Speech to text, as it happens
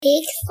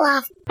Big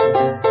fluff.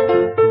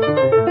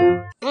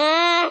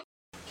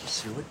 Let's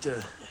see,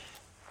 what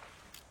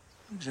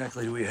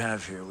exactly do we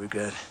have here? We've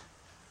got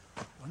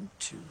 1,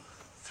 2,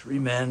 3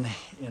 men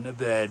in a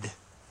bed.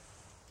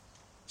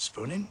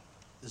 Spooning?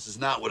 This is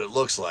not what it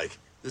looks like.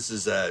 This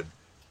is,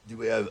 do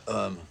we have,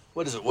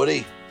 what is it,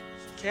 Woody?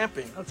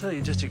 Camping. I'll tell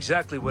you just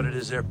exactly what it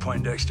is there,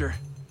 Poindexter.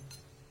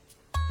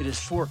 It is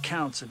 4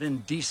 counts of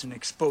indecent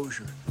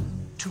exposure,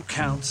 2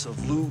 counts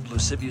of lewd,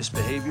 lascivious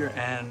behavior,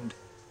 and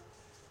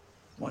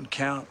 1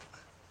 count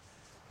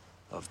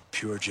of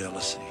pure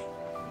jealousy.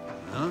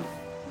 Huh?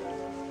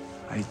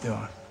 How you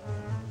doing?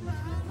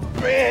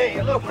 Hey,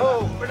 look,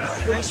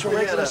 Thanks for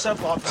waking us up,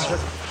 officer.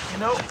 You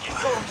know,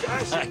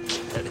 guys. I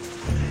get it.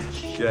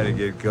 Gotta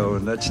get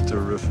going. That's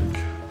terrific.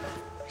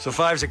 So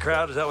 5's a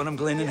crowd? Is that what I'm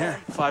gleaning here?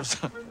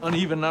 5's an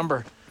uneven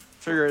number.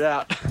 Figure it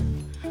out.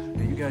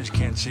 Yeah, you guys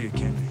can't see it,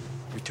 can you?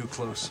 You're too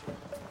close.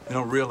 You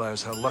don't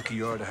realize how lucky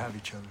you are to have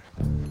each other.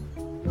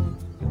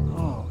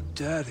 Oh,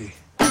 Daddy.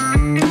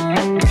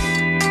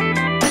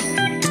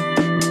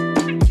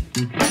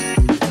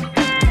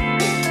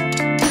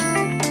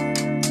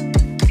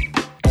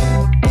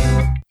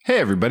 Hey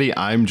everybody,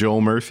 I'm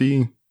Joel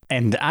Murphy.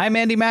 And I'm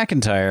Andy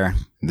McIntyre.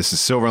 This is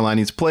Silver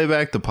Linings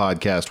Playback, the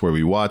podcast where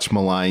we watch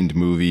maligned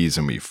movies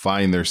and we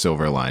find their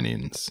silver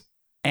linings.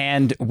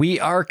 And we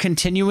are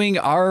continuing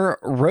our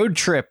road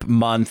trip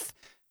month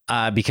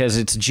because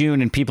it's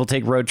June and people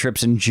take road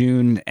trips in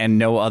June and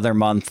no other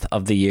month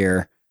of the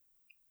year.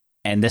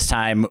 And this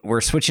time we're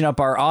switching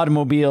up our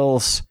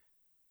automobiles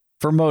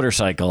for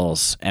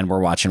motorcycles and we're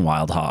watching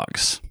Wild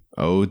Hogs.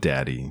 Oh,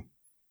 Daddy.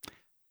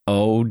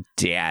 Oh,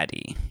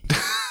 Daddy.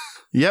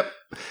 Yep.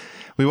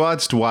 We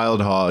watched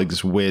Wild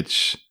Hogs,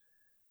 which,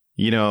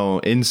 you know,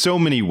 in so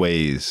many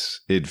ways,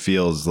 it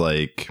feels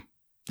like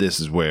this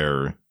is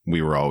where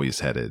we were always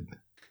headed.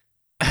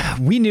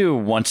 We knew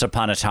once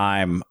upon a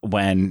time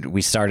when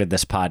we started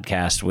this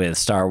podcast with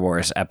Star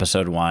Wars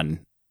Episode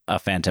 1, A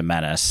Phantom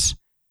Menace,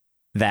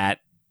 that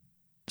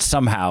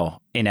somehow,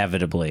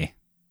 inevitably,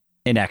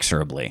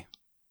 inexorably,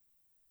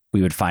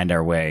 we would find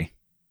our way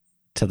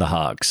to the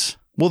Hogs.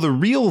 Well, the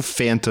real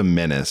Phantom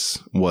Menace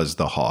was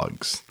the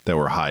Hogs that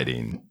were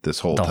hiding this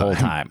whole time. The whole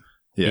time.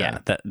 Yeah.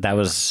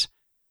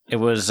 It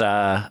was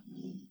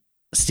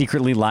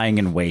secretly lying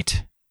in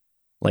wait,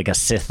 like a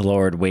Sith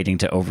Lord waiting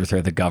to overthrow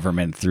the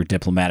government through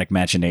diplomatic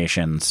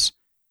machinations.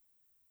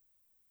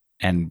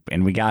 And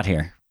we got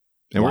here.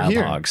 And Wild we're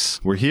here. Hogs.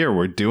 We're here.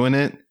 We're doing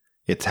it.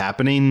 It's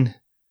happening.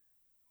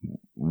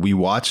 We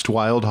watched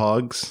Wild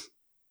Hogs.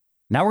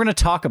 Now we're going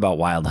to talk about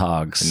Wild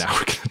Hogs. And now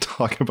we're going to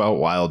talk about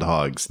Wild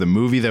Hogs, the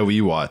movie that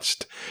we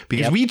watched.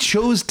 Because we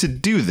chose to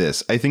do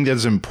this. I think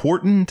that's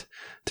important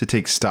to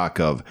take stock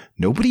of.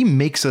 Nobody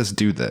makes us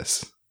do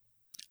this.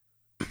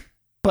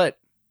 But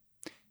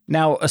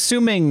now,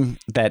 assuming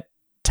that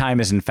time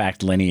is in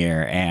fact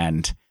linear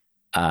and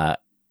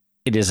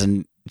it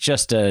isn't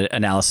just an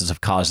analysis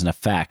of cause and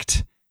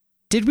effect,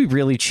 did we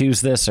really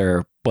choose this,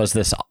 or was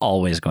this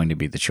always going to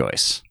be the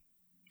choice?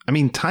 I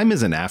mean, time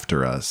isn't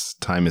after us.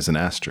 Time is an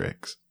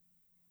asterisk.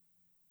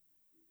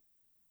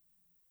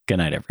 Good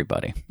night,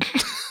 everybody.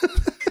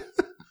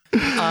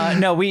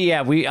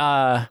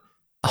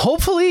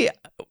 Hopefully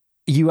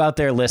you out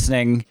there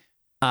listening,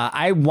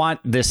 I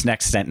want this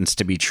next sentence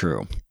to be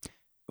true.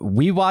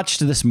 We watched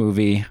this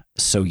movie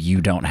so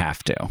you don't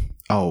have to.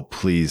 Oh,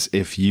 please.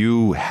 If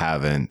you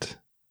haven't,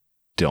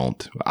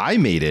 don't. I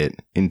made it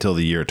until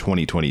the year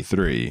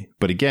 2023.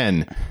 But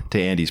again,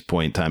 to Andy's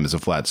point, time is a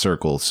flat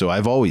circle. So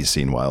I've always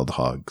seen Wild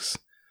Hogs.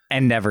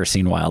 And never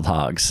seen Wild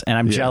Hogs. And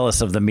I'm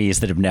jealous of the me's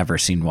that have never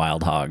seen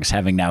Wild Hogs,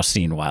 having now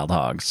seen Wild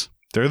Hogs.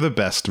 They're the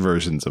best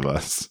versions of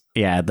us.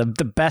 Yeah, the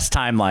best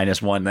timeline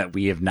is one that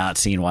we have not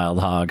seen Wild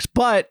Hogs.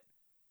 But,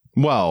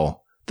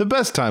 well, the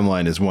best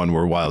timeline is one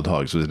where Wild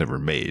Hogs was never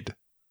made.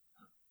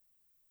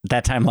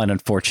 That timeline,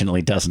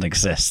 unfortunately, doesn't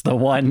exist. The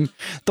one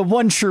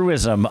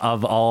truism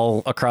of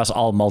all across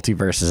all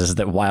multiverses is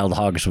that Wild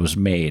Hogs was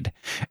made.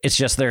 It's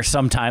just there are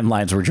some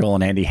timelines where Joel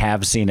and Andy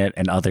have seen it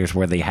and others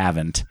where they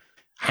haven't.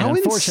 How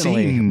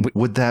insane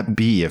would that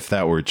be if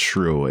that were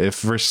true? If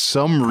for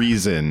some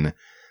reason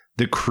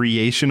the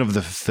creation of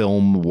the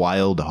film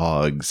Wild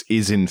Hogs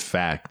is in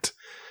fact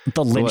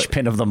the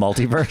linchpin of the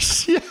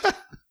multiverse? Yeah.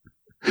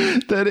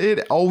 That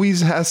it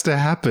always has to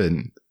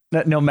happen.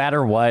 That no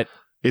matter what.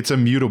 It's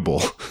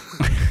immutable.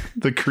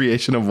 The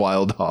creation of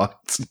Wild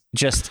Hogs.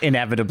 Just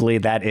inevitably,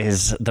 that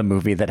is the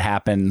movie that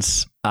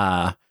happens.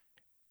 Other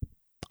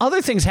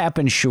things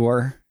happen,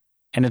 sure.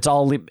 And it's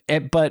all,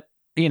 but,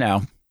 you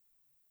know,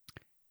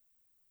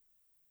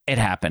 it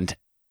happened.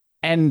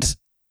 And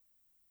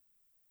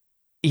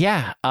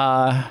yeah,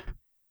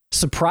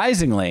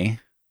 surprisingly,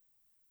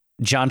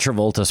 John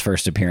Travolta's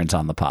first appearance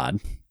on the pod.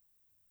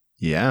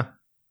 Yeah,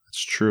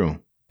 that's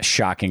true.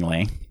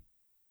 Shockingly.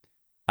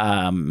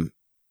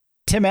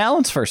 Tim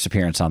Allen's first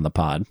appearance on the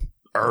pod.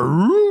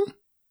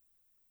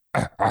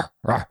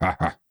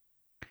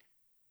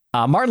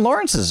 Martin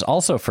Lawrence's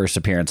also first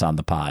appearance on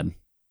the pod.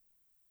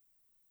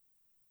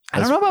 I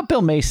don't know about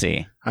Bill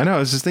Macy. I know. I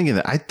was just thinking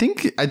that. I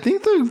think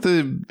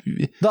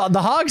The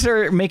Hogs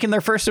are making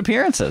their first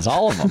appearances.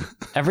 All of them.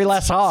 Every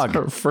last Hog. It's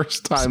our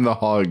first time the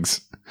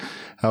Hogs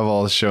have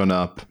all shown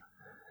up.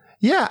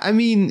 Yeah, I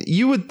mean,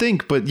 you would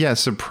think, but yeah,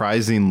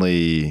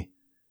 surprisingly,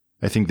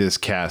 I think this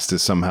cast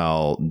has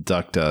somehow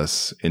ducked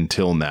us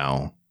until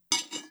now.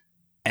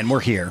 And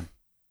we're here.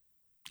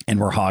 And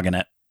we're hogging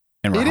it.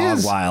 And we're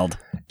hog wild.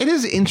 It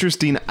is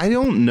interesting. I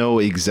don't know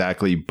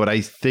exactly, but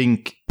I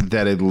think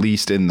that at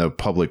least in the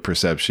public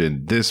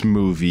perception, this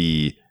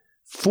movie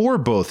for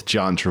both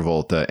John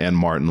Travolta and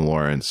Martin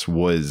Lawrence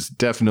was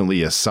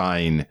definitely a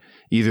sign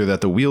either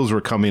that the wheels were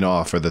coming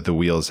off or that the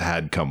wheels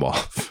had come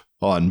off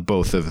on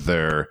both of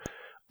their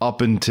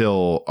up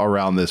until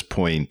around this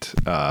point,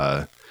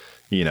 blockbuster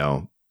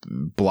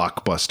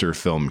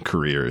film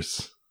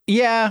careers.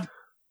 Yeah.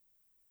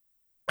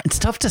 It's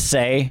tough to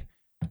say.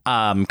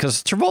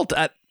 Because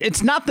Travolta,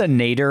 it's not the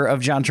nadir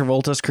of John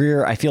Travolta's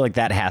career. I feel like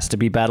that has to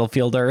be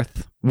Battlefield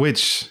Earth.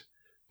 Which,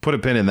 put a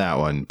pin in that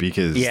one,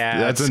 because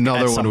that's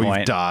another one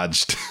we've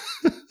dodged.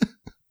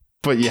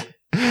 But yeah,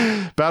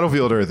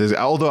 Battlefield Earth is,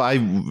 although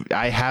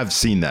I have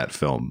seen that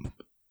film.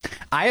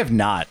 I have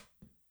not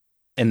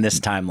in this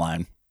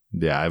timeline.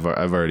 Yeah, I've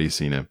already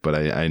seen it, but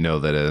I know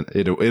that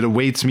it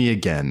awaits me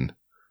again.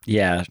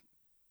 Yeah.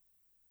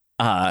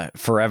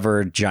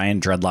 Forever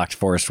giant dreadlocked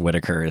Forrest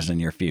Whitaker is in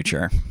your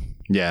future.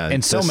 Yeah.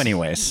 In so many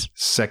ways.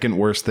 Second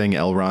worst thing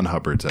L. Ron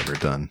Hubbard's ever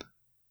done.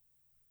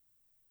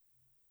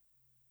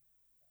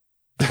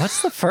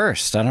 What's the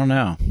first? I don't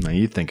know. Now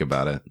you think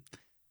about it.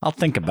 I'll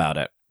think about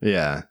it.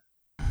 Yeah.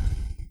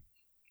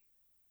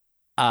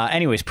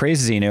 Anyways,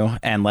 praise Xenu,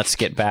 and let's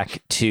get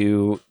back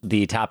to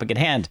the topic at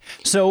hand.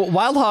 So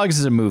Wild Hogs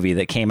is a movie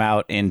that came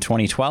out in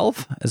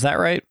 2012. Is that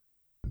right?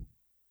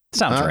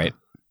 Sounds right.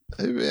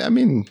 I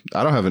mean,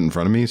 I don't have it in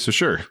front of me, so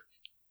sure.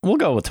 We'll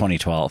go with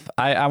 2012.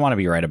 I want to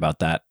be right about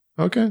that.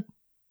 Okay.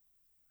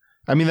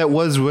 I mean, that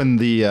was when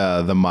the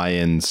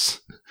Mayans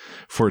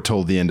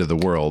foretold the end of the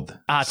world.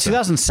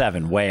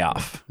 2007, way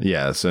off.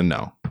 Yeah, so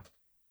no.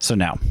 So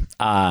no.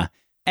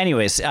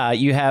 Anyways,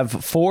 you have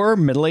four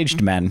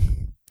middle-aged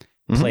men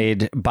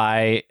played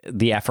by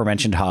the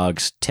aforementioned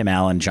Hogs, Tim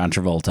Allen, John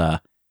Travolta,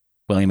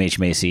 William H.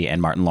 Macy,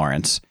 and Martin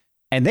Lawrence.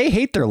 And they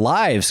hate their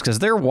lives because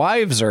their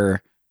wives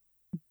are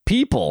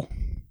people.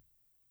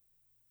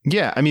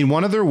 Yeah, I mean,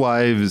 one of their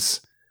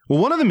wives,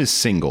 one of them is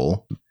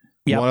single.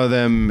 Yep. One of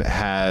them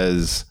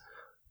has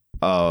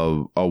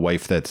a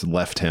wife that's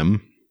left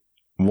him.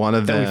 One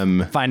of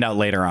them, find out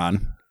later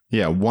on.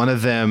 Yeah, one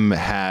of them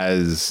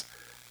has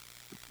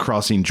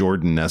Crossing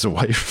Jordan as a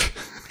wife.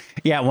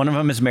 Yeah, one of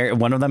them is married.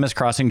 One of them is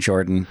Crossing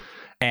Jordan,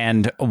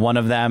 and one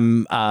of their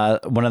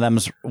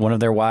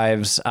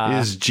wives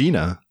is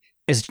Gina.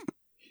 It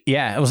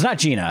was not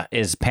Gina.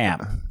 Is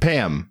Pam.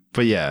 Pam,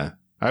 but yeah.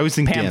 I always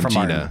think Pam from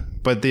Gina, Martin.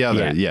 But the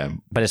other, yeah.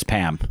 But it's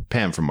Pam.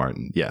 Pam from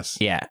Martin, yes.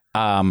 Yeah.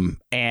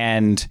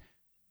 And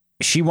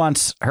she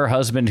wants her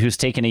husband, who's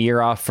taken a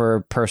year off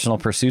for personal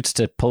pursuits,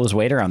 to pull his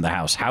weight around the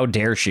house. How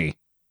dare she?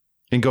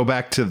 And go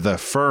back to The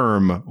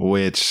Firm,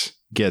 which,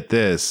 get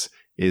this,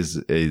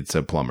 it's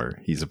a plumber.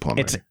 He's a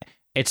plumber.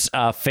 It's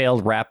a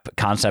failed rap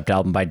concept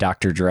album by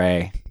Dr.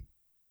 Dre.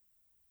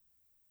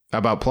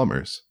 About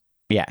plumbers.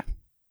 Yeah.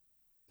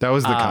 That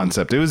was the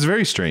concept. It was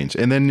very strange.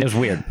 And then it was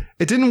weird.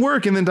 It didn't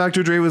work. And then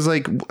Dr. Dre was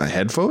like,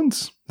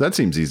 headphones? That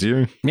seems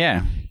easier.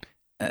 Yeah.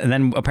 And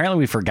then apparently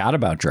we forgot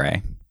about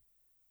Dre.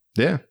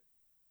 Yeah.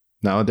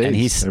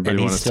 Nowadays,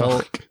 everybody wants to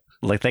talk.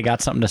 Like they got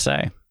something to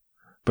say.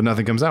 But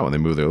nothing comes out when they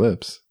move their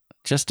lips.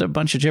 Just a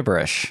bunch of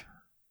gibberish.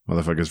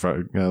 Motherfuckers,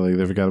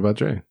 they forgot about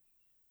Dre.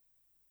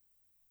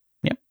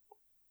 Yep.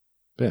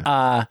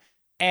 Yeah.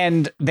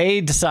 And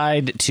they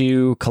decide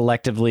to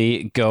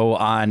collectively go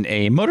on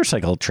a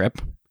motorcycle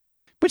trip,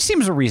 which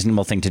seems a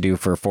reasonable thing to do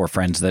for four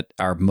friends that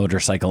are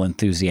motorcycle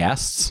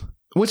enthusiasts.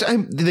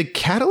 The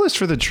catalyst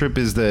for the trip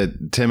is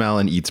that Tim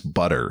Allen eats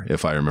butter,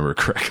 if I remember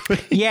correctly.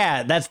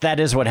 Yeah,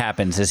 that is what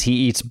happens, is he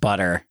eats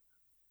butter.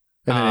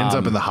 And then ends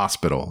up in the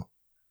hospital.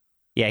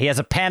 Yeah, he has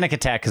a panic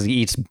attack because he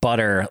eats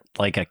butter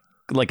like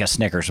a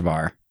Snickers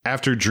bar.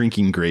 After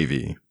drinking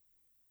gravy.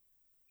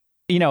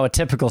 You know, a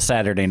typical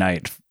Saturday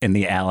night in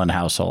the Allen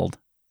household.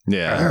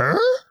 Yeah.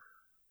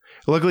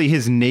 Luckily,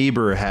 his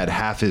neighbor had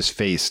half his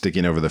face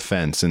sticking over the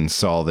fence and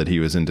saw that he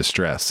was in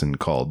distress and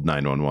called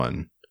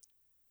 911.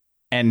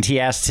 And he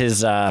asked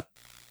his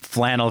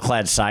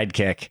flannel-clad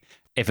sidekick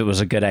if it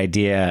was a good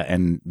idea,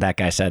 and that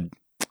guy said,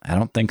 "I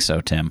don't think so,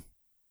 Tim."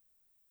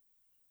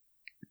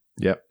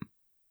 Yep.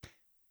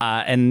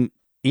 And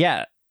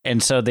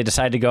so they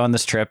decide to go on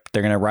this trip.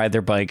 They're going to ride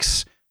their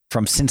bikes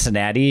from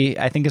Cincinnati,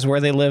 I think is where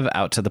they live,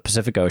 out to the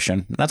Pacific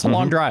Ocean. That's a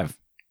long drive.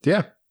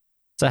 Yeah.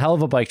 It's a hell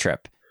of a bike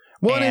trip.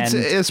 Well, it's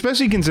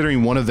especially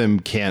considering one of them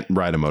can't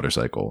ride a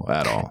motorcycle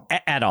at all.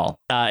 At all.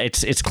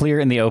 It's clear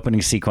in the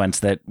opening sequence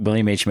that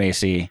William H.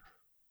 Macy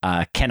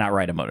cannot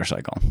ride a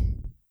motorcycle.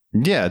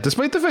 Yeah,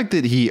 despite the fact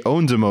that he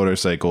owns a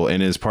motorcycle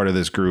and is part of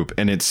this group,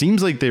 and it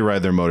seems like they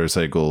ride their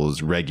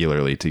motorcycles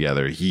regularly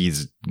together,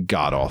 he's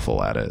god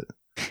awful at it.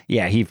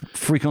 Yeah, he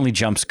frequently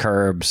jumps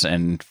curbs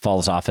and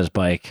falls off his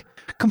bike,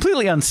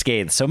 completely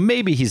unscathed. So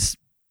maybe he's,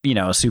 a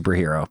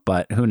superhero,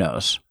 but who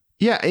knows?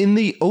 Yeah, in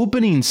the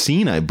opening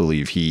scene, I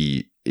believe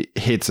he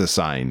hits a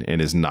sign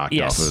and is knocked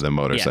off of the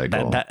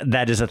motorcycle. Yeah,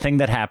 that is a thing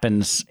that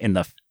happens in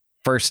the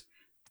first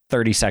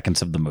 30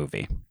 seconds of the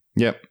movie.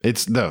 Yep,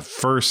 it's the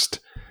first,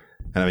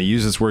 and I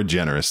use this word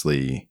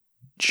generously,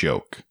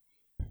 joke.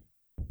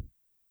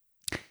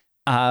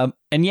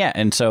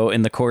 And so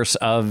in the course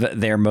of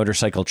their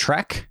motorcycle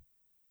trek,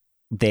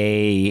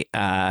 they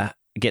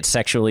get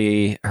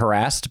sexually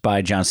harassed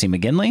by John C.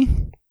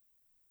 McGinley.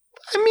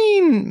 I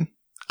mean,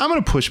 I'm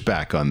going to push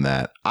back on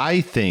that. I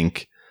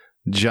think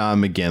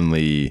John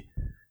McGinley,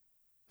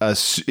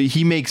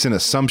 he makes an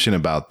assumption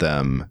about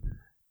them,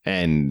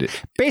 and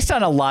based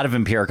on a lot of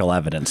empirical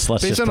evidence.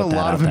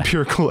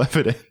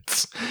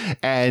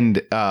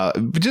 And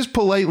just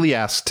politely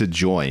asks to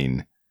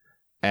join,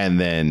 and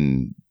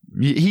then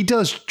he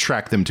does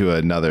track them to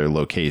another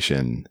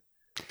location.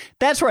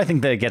 That's where I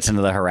think that it gets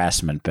into the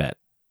harassment bit.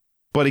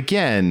 But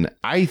again,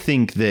 I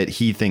think that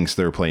he thinks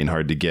they're playing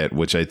hard to get,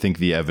 which I think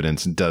the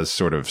evidence does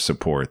sort of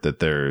support, that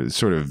they're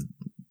sort of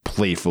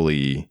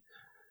playfully,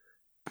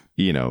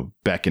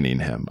 beckoning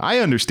him. I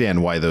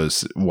understand why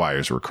those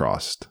wires were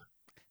crossed.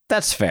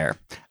 That's fair.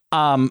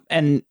 But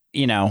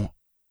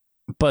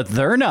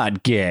they're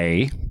not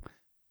gay.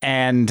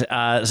 And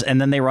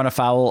then they run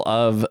afoul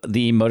of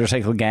the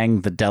motorcycle gang,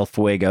 the Del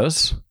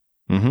Fuegos.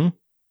 Mm-hmm.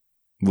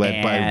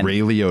 Led by Ray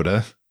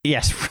Liotta.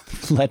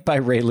 Yes, led by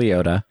Ray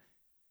Liotta.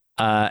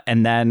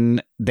 And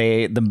then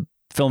the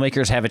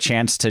filmmakers have a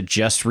chance to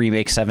just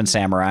remake Seven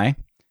Samurai,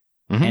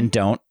 and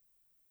don't.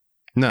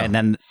 No.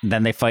 And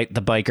then they fight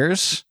the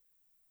bikers,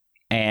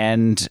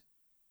 and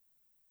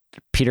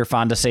Peter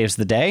Fonda saves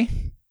the day.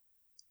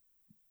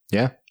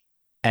 Yeah.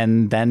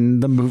 And then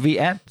the movie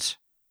ends.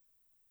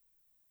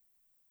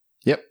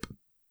 Yep.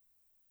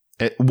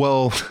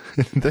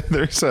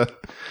 There's a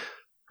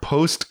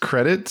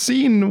post-credit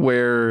scene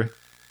where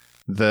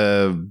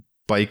the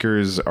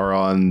bikers are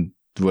on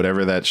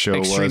whatever that show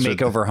Extreme was.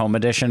 Makeover Home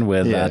Edition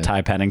with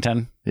Ty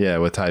Pennington. Yeah,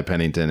 with Ty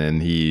Pennington,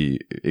 and he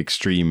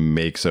extreme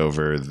makes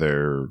over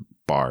their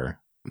bar.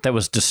 That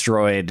was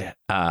destroyed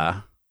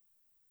by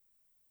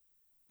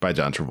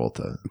John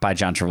Travolta.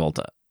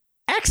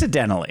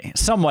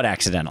 Somewhat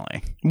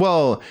accidentally.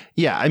 Well,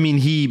 yeah, I mean,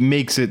 he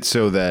makes it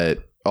so that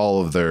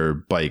all of their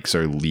bikes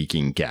are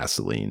leaking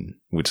gasoline,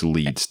 which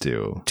leads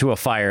to a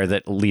fire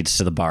that leads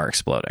to the bar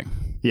exploding.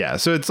 Yeah,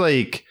 so it's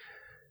like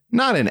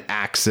not an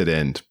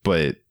accident,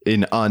 but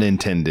an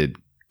unintended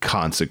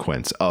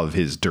consequence of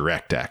his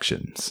direct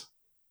actions.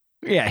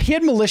 Yeah, he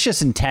had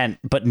malicious intent,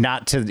 but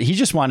he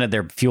just wanted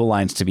their fuel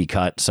lines to be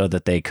cut so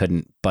that they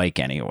couldn't bike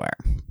anywhere.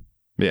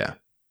 Yeah,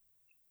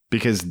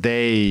 because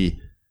they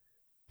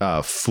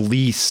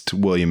fleeced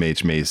William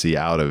H. Macy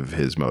out of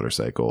his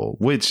motorcycle,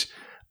 which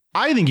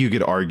I think you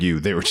could argue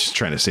they were just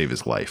trying to save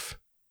his life.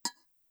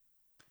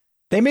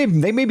 They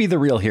may be the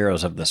real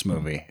heroes of this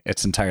movie.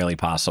 It's entirely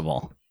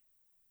possible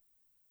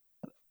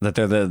that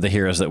they're the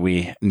heroes that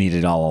we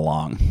needed all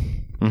along.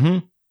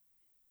 Mm-hmm.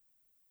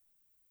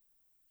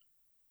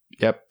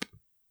 Yep.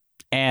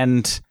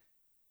 And,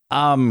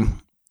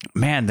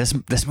 man,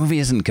 this movie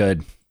isn't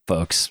good,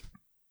 folks.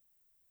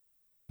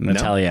 I'm going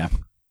to tell you.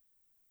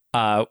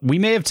 We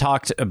may have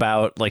talked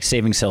about like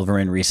Saving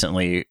Silverman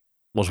recently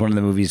was one of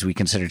the movies we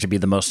consider to be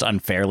the most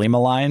unfairly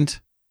maligned.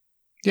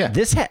 Yeah.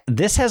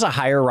 This has a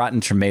higher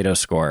Rotten Tomato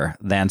score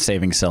than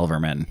Saving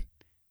Silverman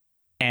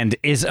and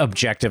is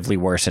objectively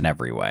worse in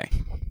every way.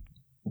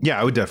 Yeah,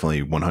 I would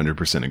definitely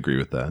 100% agree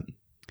with that.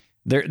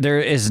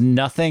 There's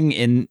nothing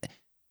in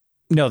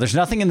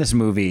this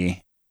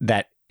movie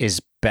that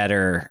is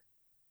better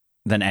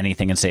than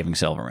anything in Saving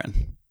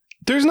Silverman.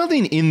 There's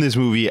nothing in this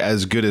movie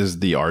as good as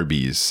the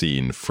Arby's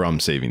scene from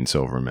Saving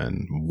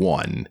Silverman.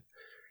 1.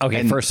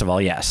 Okay, first of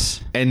all,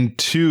 yes. And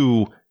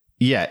 2,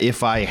 yeah,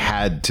 if I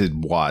had to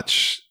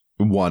watch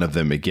one of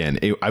them again,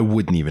 I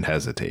wouldn't even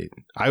hesitate.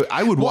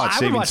 I would watch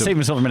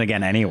Saving Silverman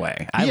again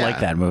anyway. I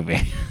like that movie.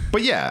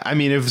 But yeah, I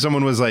mean, if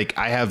someone was like,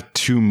 I have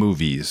 2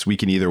 movies, we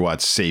can either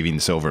watch Saving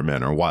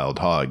Silverman or Wild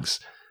Hogs.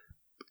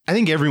 I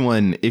think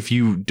everyone, if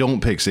you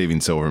don't pick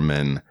Saving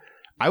Silverman,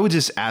 I would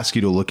just ask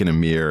you to look in a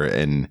mirror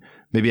and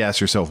maybe ask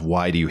yourself,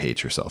 why do you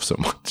hate yourself so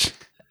much?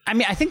 I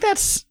mean, I think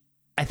that's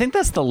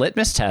the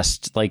litmus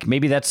test. Like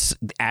maybe that's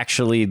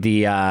actually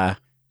the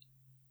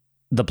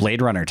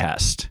Blade Runner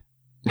test.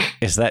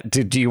 Is that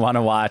do you want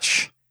to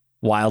watch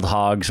Wild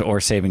Hogs or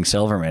Saving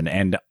Silverman?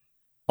 And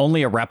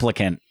only a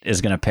replicant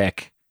is going to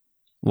pick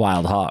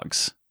Wild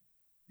Hogs.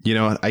 You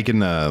know what? I can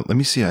let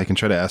me see. I can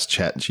try to ask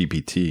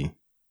ChatGPT.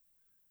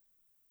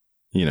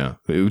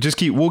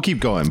 We'll keep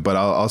going, but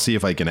I'll see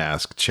if I can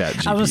ask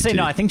ChatGPT. I was going to say,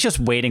 no, I think just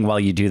waiting while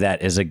you do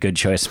that is a good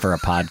choice for a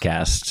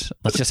podcast.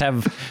 Let's just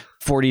have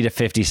 40 to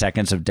 50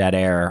 seconds of dead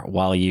air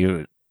while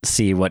you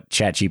see what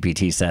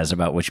ChatGPT says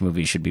about which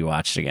movie should be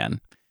watched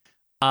again.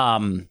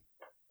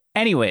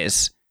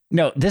 Anyways,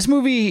 no, this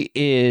movie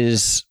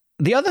is...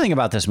 The other thing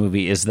about this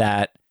movie is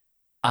that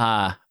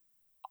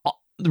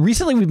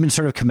recently we've been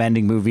sort of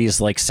commending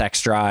movies like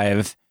Sex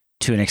Drive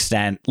to an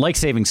extent, like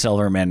Saving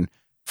Silverman,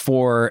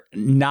 for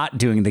not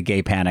doing the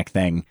gay panic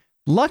thing.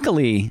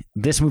 Luckily,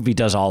 this movie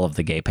does all of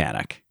the gay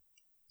panic.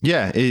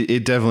 Yeah,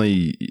 it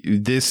definitely,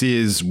 this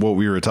is what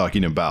we were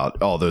talking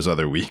about all those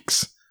other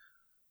weeks.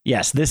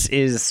 Yes, this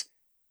is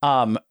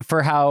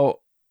for how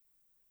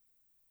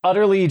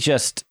utterly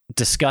just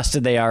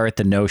disgusted they are at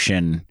the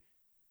notion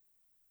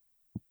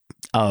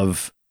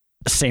of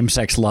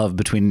same-sex love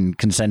between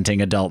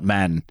consenting adult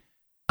men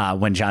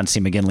when John C.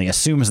 McGinley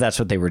assumes that's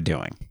what they were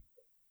doing.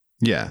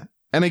 Yeah.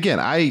 And again,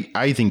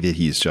 I think that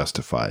he's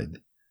justified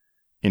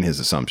in his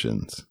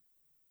assumptions.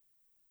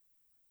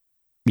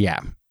 Yeah.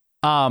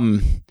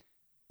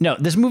 No,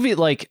 this movie,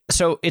 like,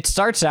 so it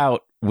starts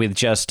out with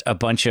just a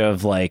bunch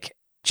of like,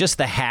 just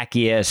the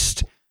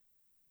hackiest,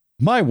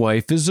 my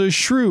wife is a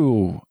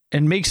shrew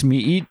and makes me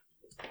eat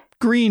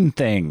green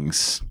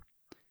things.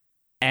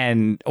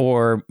 And,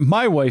 or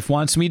my wife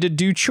wants me to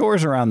do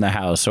chores around the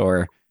house,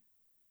 or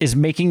is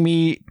making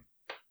me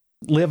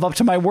live up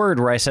to my word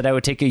where I said I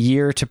would take a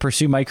year to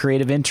pursue my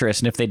creative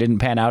interest. And if they didn't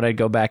pan out, I'd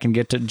go back and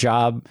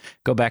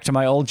go back to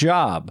my old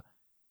job.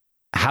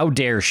 How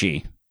dare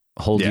she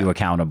hold you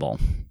accountable?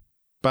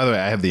 By the way,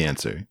 I have the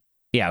answer.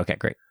 Yeah. Okay,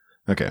 great.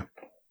 Okay.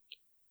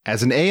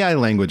 As an AI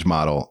language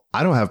model,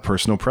 I don't have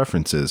personal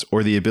preferences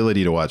or the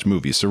ability to watch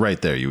movies. So right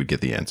there, you would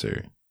get the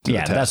answer.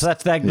 Yeah,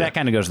 that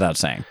kind of goes without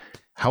saying.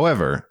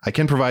 However, I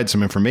can provide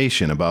some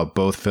information about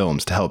both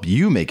films to help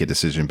you make a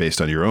decision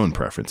based on your own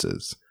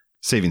preferences.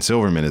 Saving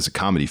Silverman is a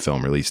comedy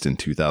film released in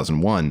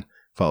 2001,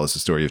 follows the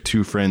story of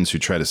two friends who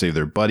try to save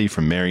their buddy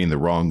from marrying the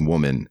wrong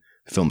woman.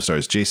 The film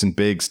stars Jason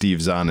Biggs,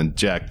 Steve Zahn, and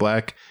Jack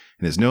Black,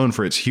 and is known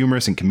for its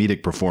humorous and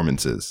comedic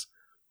performances.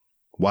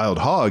 Wild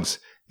Hogs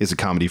is a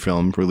comedy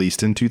film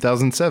released in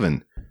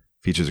 2007.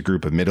 Features a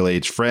group of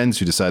middle-aged friends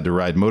who decide to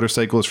ride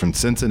motorcycles from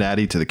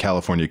Cincinnati to the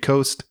California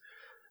coast.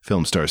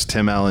 Film stars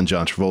Tim Allen,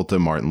 John Travolta,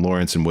 Martin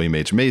Lawrence, and William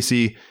H.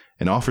 Macy,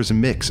 and offers a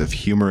mix of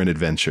humor and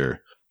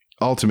adventure.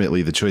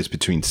 Ultimately, the choice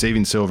between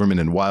Saving Silverman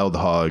and Wild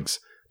Hogs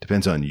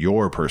depends on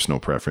your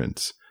personal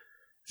preference.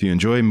 If you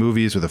enjoy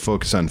movies with a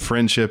focus on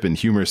friendship and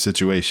humorous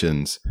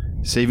situations,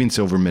 Saving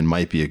Silverman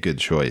might be a good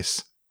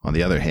choice. On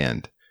the other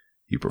hand,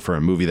 you prefer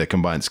a movie that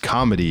combines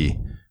comedy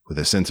with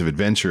a sense of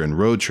adventure and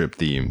road trip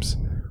themes,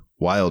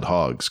 Wild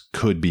Hogs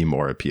could be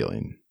more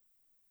appealing.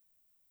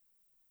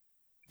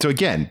 So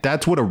again,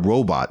 that's what a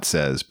robot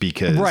says,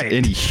 because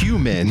any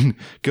human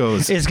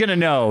is going to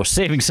know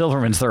Saving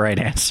Silverman's the right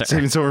answer.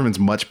 Saving Silverman's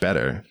much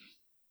better.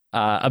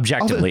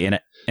 Objectively, in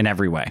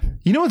every way.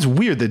 You know what's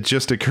weird that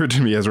just occurred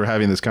to me as we're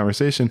having this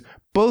conversation?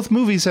 Both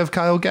movies have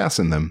Kyle Gass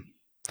in them.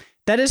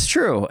 That is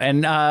true.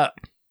 And I'm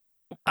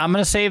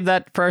going to save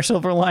that for our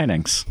silver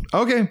linings.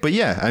 Okay. But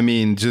yeah, I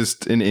mean,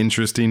 just an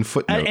interesting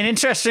footnote. An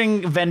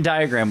interesting Venn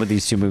diagram with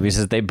these two movies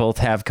is they both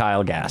have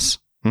Kyle Gass.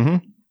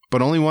 Mm-hmm.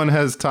 But only one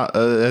has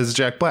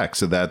Jack Black.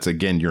 So that's,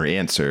 again, your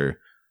answer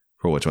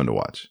for which one to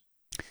watch.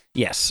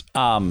 Yes.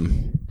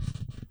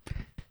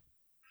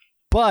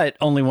 But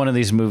only one of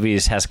these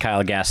movies has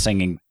Kyle Gass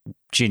singing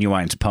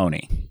Genuine's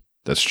Pony.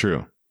 That's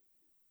true.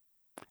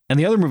 And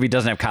the other movie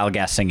doesn't have Kyle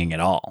Gass singing at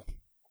all.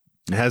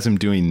 It has him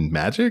doing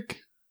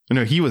magic?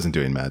 No, he wasn't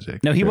doing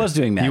magic. No, he was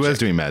doing magic. He was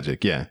doing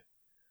magic, yeah.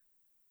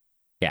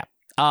 Yeah.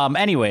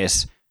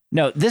 Anyways,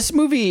 no, this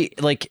movie,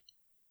 like,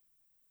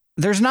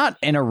 there's not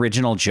an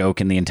original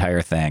joke in the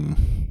entire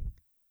thing.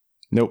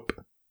 Nope.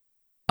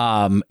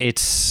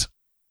 It's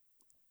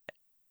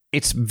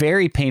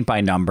very paint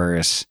by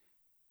numbers.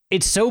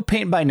 It's so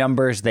paint by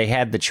numbers, they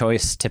had the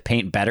choice to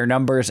paint better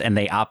numbers, and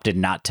they opted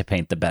not to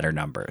paint the better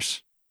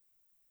numbers.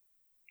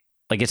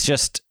 Like, it's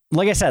just,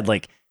 like I said,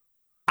 like,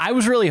 I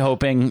was really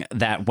hoping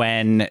that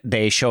when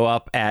they show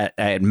up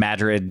at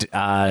Madrid,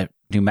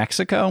 New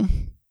Mexico,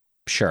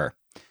 sure,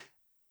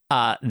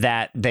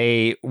 that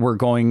they were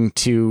going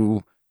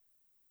to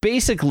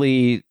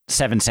basically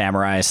Seven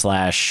Samurai /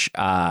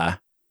 the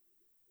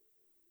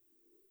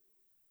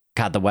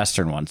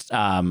Western ones,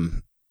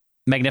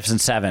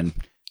 Magnificent Seven.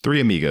 Three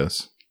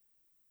Amigos.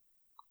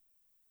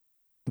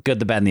 Good,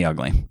 the Bad, and the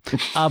Ugly.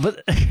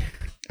 But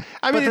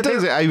I mean, it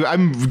does.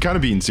 I'm kind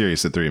of being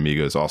serious that Three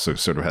Amigos also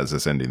sort of has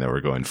this ending that we're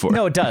going for.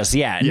 No, it does.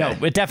 Yeah. No,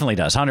 it definitely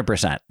does.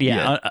 100%.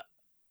 Yeah.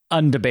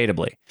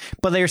 Undebatably.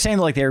 But they were saying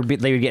like they would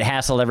get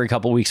hassled every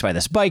couple of weeks by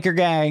this biker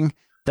gang.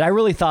 That I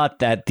really thought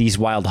that these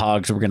Wild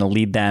Hogs were going to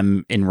lead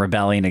them in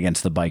rebellion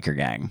against the biker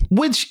gang.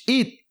 Which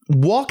it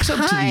walks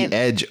up to the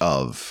edge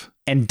of.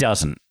 And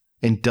doesn't.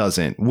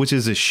 Which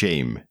is a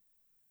shame.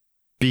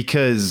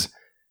 Because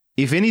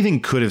if anything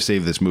could have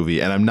saved this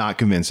movie, and I'm not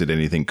convinced that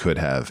anything could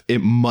have, it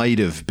might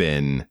have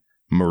been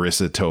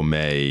Marissa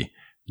Tomei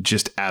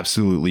just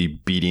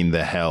absolutely beating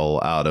the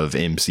hell out of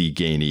MC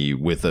Gainey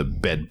with a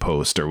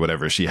bedpost or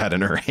whatever she had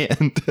in her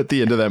hand at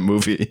the end of that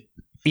movie.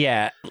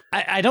 Yeah,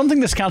 I don't think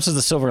this counts as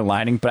the silver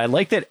lining, but I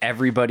like that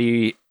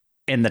everybody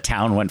in the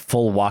town went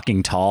full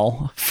Walking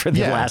Tall for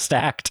the last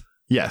act.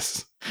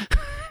 Yes.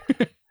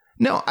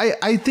 No,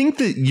 I think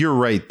that you're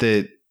right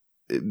that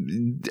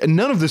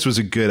none of this was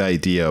a good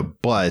idea,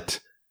 but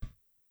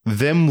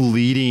them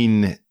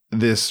leading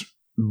this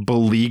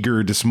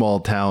beleaguered small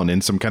town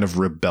in some kind of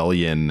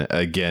rebellion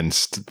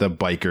against the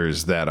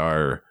bikers that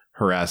are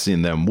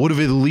harassing them would have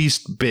at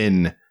least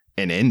been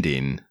an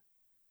ending.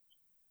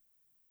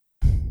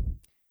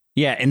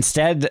 Yeah,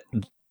 instead,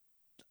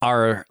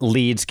 our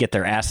leads get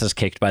their asses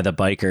kicked by the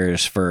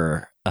bikers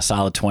for a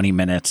solid 20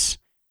 minutes,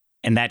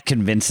 and that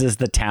convinces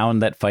the town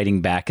that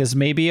fighting back is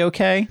maybe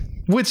okay.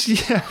 Which,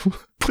 yeah,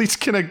 please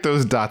connect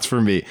those dots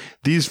for me.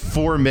 These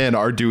 4 men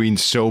are doing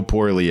so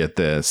poorly at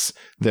this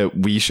that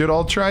we should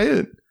all try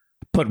it.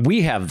 But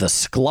we have the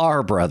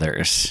Sklar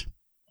brothers.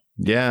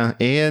 Yeah,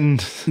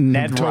 and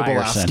Ned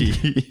Ryerson.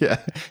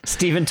 Yeah.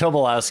 Stephen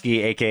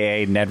Tobolowsky,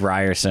 a.k.a. Ned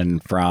Ryerson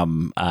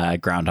from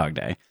Groundhog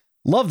Day.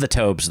 Love the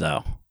Tobes,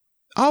 though.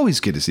 Always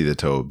good to see the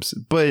Tobes,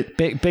 but...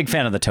 Big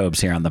fan of the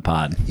Tobes here on the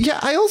pod. Yeah,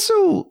 I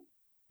also...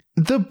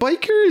 The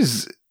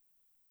bikers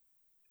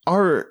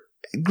are,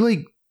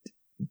 like...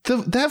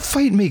 that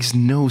fight makes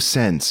no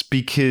sense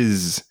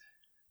because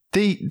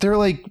they're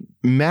like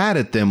mad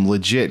at them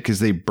legit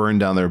because they burned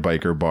down their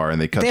biker bar and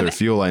they cut their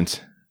fuel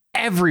lines.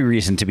 Every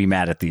reason to be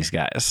mad at these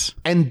guys.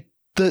 And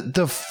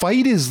the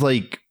fight is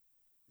like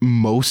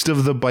most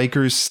of the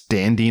bikers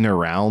standing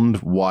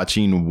around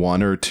watching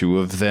one or two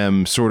of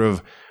them sort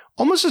of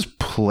almost just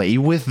play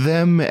with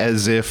them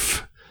as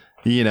if,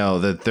 you know,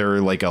 that they're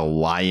like a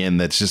lion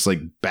that's just like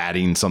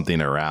batting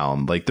something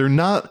around. Like they're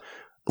not...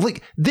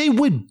 Like, they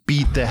would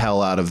beat the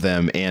hell out of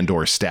them and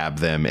or stab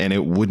them, and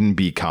it wouldn't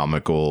be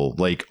comical.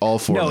 Like, all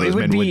 4 of those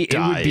men would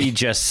die.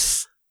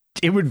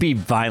 It would be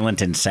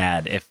violent and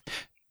sad if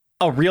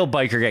a real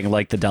biker gang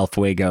like the Del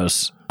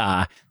Fuegos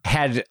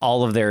had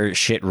all of their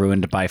shit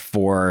ruined by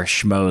 4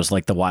 schmoes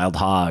like the Wild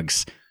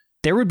Hogs.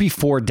 There would be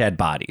 4 dead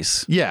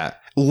bodies. Yeah,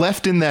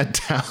 left in that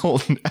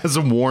town as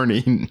a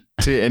warning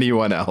to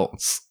anyone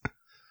else.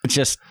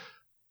 Just,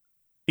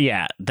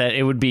 yeah, that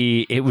it would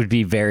be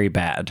very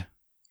bad.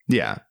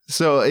 Yeah.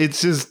 So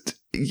it's just,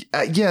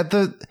 yeah,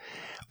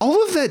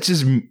 all of that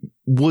just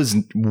was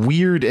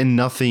weird and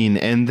nothing.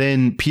 And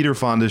then Peter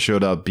Fonda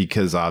showed up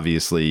because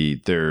obviously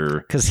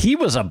because he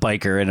was a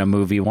biker in a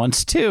movie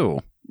once,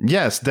 too.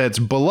 Yes, that's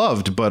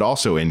beloved, but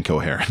also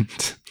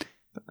incoherent.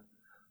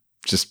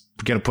 Just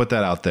going to put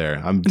that out there.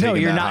 I'm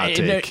taking hot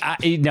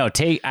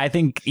take. I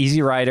think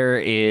Easy Rider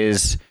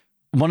is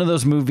one of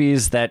those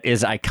movies that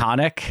is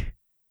iconic,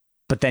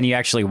 but then you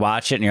actually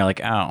watch it and you're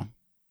like, oh.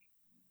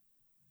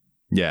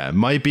 Yeah, it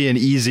might be an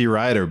easy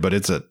rider, but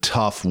it's a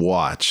tough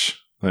watch.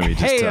 Let me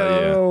just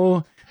tell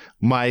you.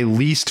 My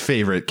least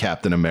favorite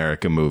Captain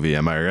America movie,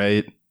 am I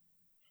right?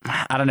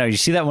 I don't know. You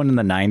see that one in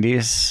the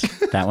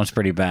 90s? That one's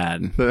pretty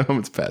bad. That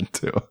one's bad,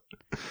 too.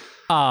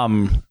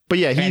 But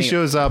yeah, he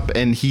shows up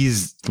and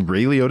he's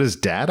Ray Liotta's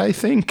dad, I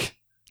think.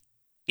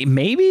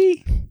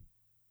 Maybe?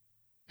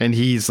 And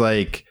he's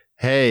like,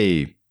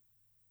 hey...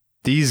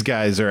 These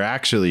guys are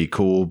actually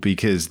cool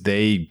because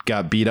they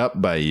got beat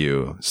up by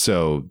you.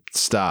 So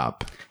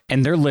stop.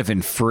 And they're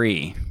living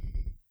free.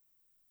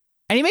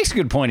 And he makes a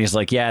good point. He's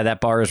like, yeah,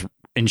 that bar is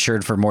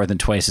insured for more than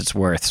twice its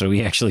worth. So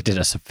he actually did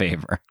us a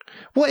favor.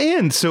 Well,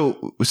 and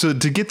so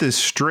to get this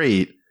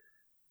straight,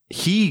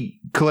 he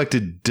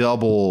collected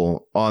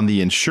double on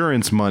the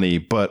insurance money,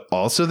 but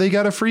also they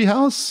got a free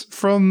house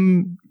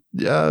from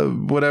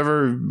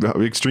whatever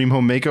Extreme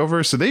Home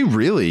Makeover. So they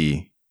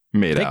really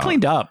made out. They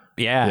cleaned up.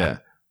 Yeah.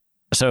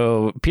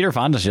 So Peter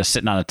Fonda's just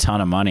sitting on a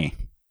ton of money.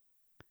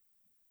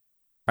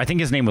 I think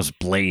his name was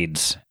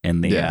Blades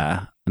in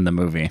the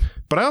movie.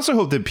 But I also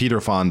hope that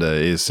Peter Fonda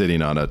is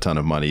sitting on a ton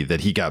of money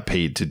that he got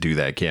paid to do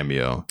that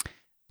cameo.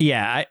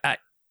 Yeah,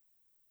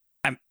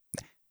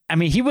 I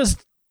mean, he was.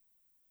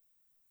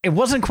 It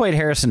wasn't quite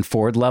Harrison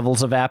Ford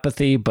levels of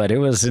apathy, but it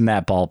was in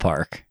that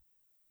ballpark.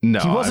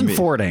 No, he wasn't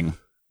Fording.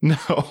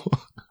 No,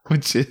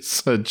 which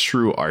is a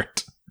true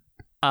art.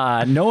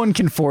 No one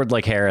can Ford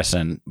like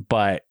Harrison,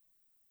 but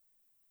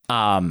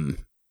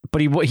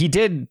he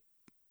did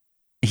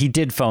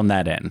phone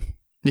that in.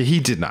 Yeah, he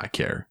did not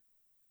care.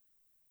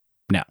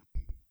 No.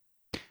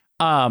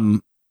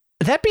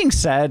 That being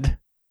said,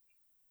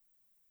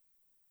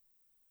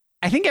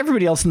 I think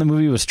everybody else in the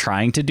movie was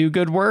trying to do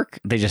good work.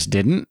 They just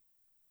didn't.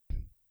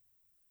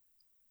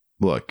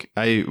 Look,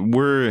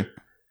 there's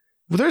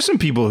some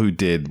people who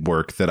did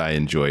work that I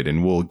enjoyed,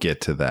 and we'll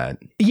get to that.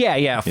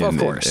 Yeah, of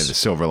course. In the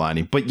silver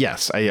lining. But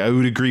yes, I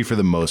would agree for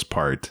the most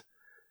part.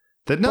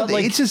 That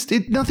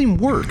nothing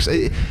works.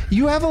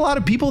 You have a lot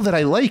of people that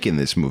I like in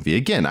this movie.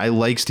 Again, I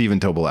like Stephen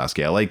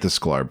Tobolowsky. I like the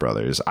Sklar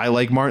brothers. I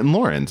like Martin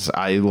Lawrence.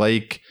 I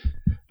love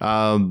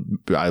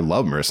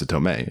Marissa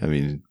Tomei. I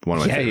mean, one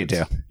of my favorites.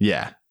 You do.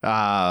 Yeah.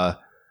 But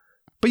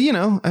you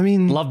know, I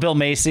mean, love Bill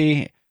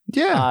Macy.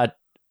 Yeah.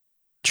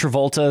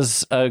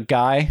 Travolta's a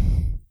guy.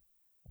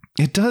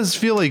 It does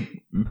feel like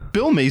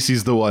Bill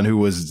Macy's the one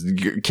who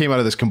came out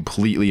of this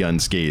completely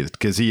unscathed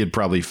because he had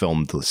probably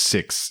filmed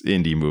 6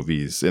 indie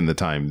movies in the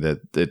time that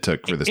it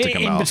took for this to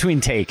come out. In between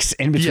takes,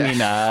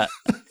 that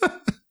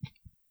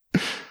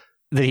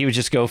he would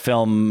just go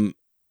film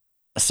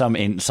some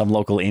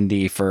local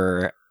indie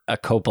for a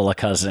Coppola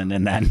cousin,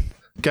 and then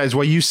guys,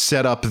 while you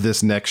set up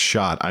this next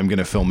shot, I'm going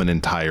to film an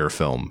entire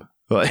film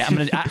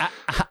Like,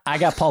 I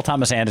got Paul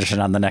Thomas Anderson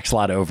on the next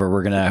lot over.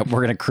 We're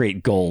gonna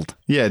create gold.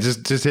 Yeah,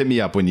 just hit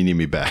me up when you need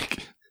me back.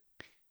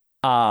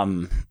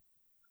 Yeah,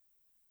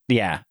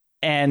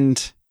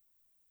 and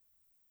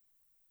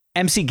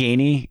MC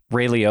Gainey,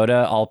 Ray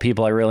Liotta, all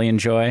people I really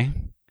enjoy.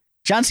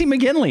 John C.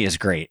 McGinley is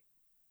great.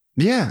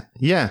 Yeah.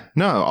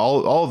 No,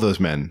 all of those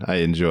men I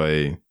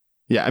enjoy.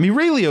 Yeah, I mean,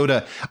 Ray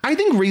Liotta, I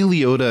think Ray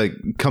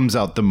Liotta comes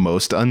out the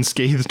most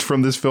unscathed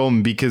from this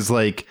film because,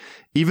 like,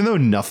 even though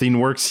nothing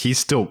works, he's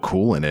still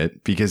cool in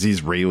it because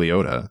he's Ray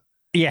Liotta.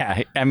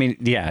 Yeah, I mean,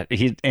 yeah,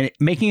 he's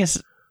making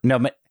us... No,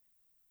 I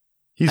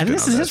think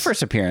this is his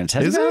first appearance.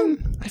 Has it?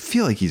 I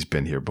feel like he's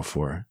been here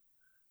before.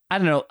 I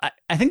don't know.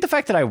 I think the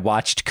fact that I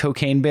watched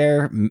Cocaine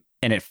Bear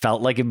and it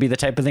felt like it'd be the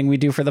type of thing we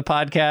do for the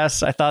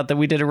podcast, I thought that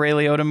we did a Ray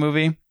Liotta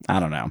movie.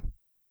 I don't know.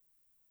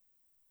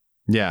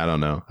 Yeah, I don't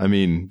know. I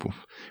mean,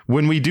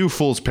 when we do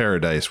Fool's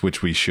Paradise,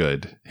 which we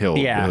should,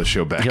 he'll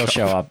show back. He'll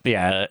show up.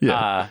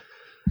 Yeah.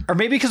 Or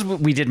maybe because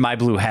we did My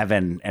Blue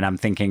Heaven, and I'm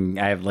thinking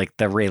I have like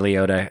the Ray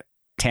Liotta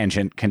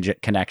tangent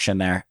connection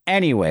there.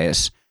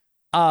 Anyways,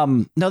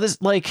 no, this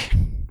like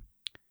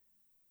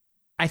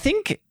I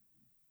think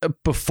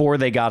Before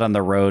They Got on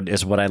the Road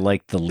is what I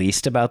liked the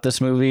least about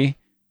this movie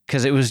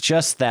because it was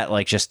just that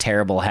like just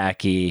terrible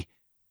hacky.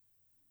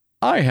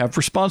 I have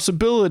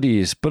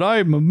responsibilities, but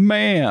I'm a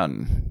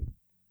man.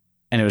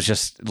 And it was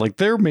just like,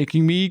 they're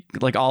making me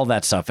like all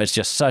that stuff. It's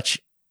just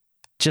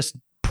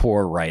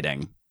poor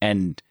writing.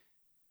 And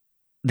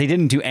they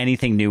didn't do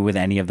anything new with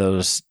any of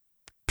those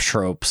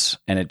tropes.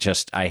 And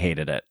I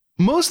hated it.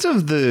 Most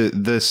of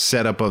the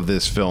setup of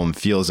this film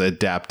feels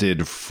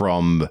adapted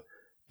from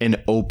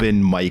an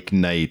open mic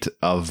night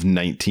of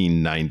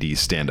 1990s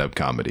stand-up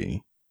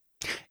comedy.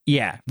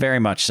 Yeah, very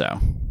much so.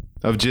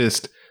 Of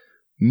just...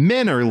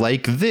 men are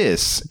like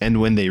this, and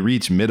when they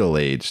reach middle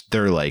age,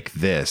 they're like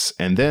this,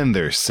 and then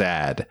they're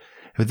sad.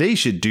 They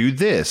should do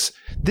this.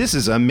 This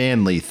is a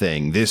manly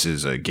thing. This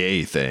is a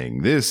gay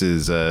thing. This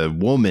is a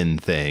woman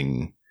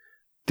thing.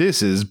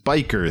 This is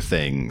biker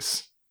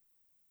things.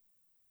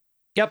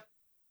 Yep.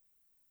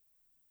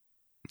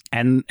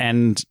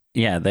 And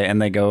yeah,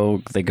 they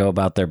go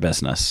about their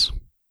business.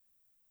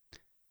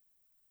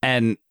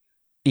 And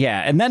yeah,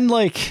 and then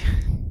like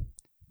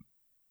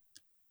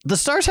the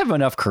stars have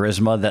enough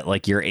charisma that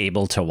like you're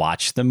able to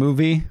watch the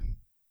movie,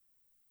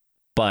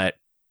 but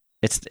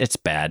it's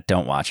bad.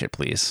 Don't watch it,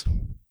 please.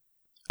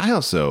 I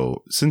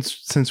also,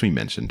 since we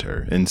mentioned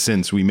her and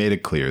since we made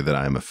it clear that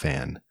I'm a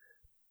fan,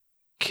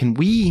 can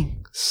we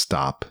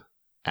stop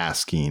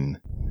asking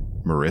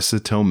Marissa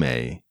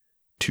Tomei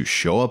to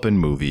show up in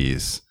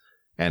movies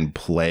and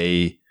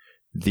play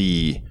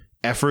the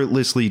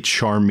effortlessly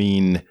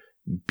charming,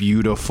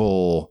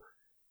 beautiful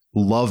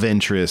love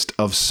interest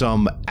of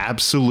some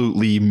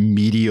absolutely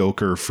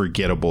mediocre,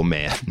 forgettable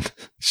man?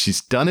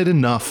 She's done it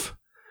enough,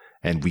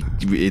 and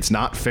it's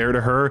not fair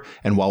to her.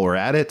 And while we're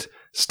at it,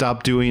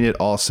 stop doing it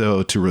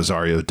also to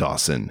Rosario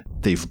Dawson.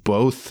 They've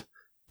both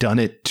done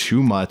it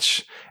too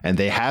much, and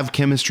they have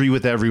chemistry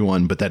with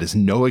everyone, but that is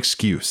no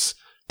excuse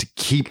to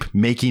keep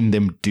making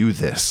them do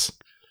this.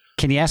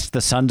 Can you ask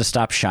the sun to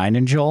stop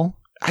shining, Joel?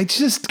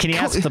 Can you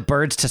ask the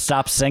birds to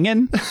stop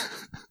singing?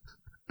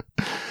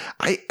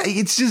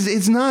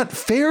 It's not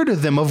fair to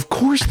them. Of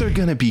course they're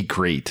going to be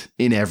great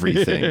in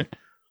everything.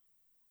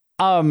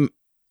 While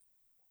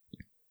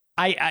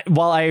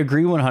I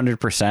agree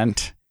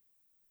 100%,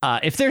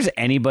 if there's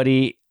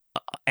anybody,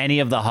 any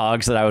of the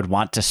Hogs that I would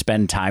want to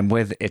spend time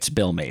with, it's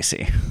Bill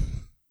Macy.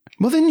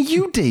 Well, then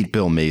you date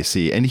Bill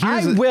Macy. And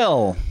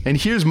will. And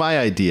here's my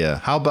idea.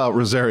 How about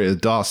Rosario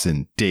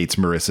Dawson dates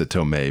Marissa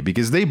Tomei?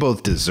 Because they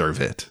both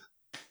deserve it.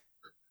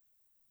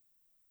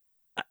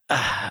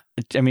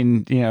 I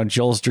mean,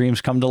 Joel's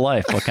dreams come to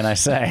life. What can I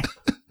say?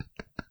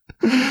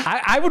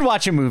 I would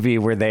watch a movie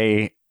where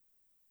this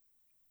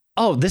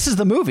is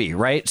the movie,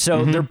 right?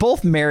 So they're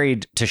both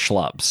married to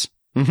schlubs.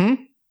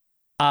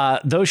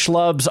 Mm-hmm. Those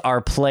schlubs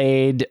are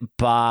played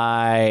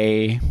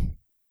by...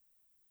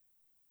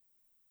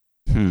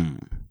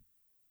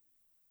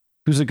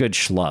 Who's a good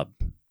schlub?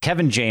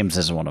 Kevin James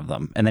is one of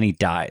them, and then he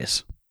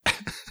dies.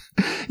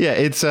 Yeah,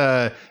 it's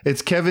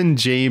Kevin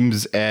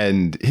James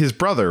and his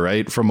brother,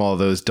 right? From all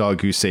those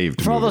Dog Who Saved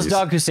movies. From all those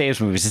Dog Who Saves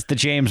movies. It's the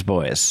James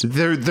boys.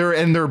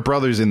 They're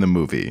brothers in the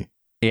movie.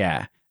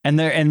 Yeah.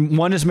 And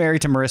one is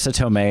married to Marissa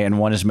Tomei and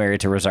one is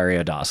married to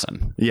Rosario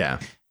Dawson. Yeah.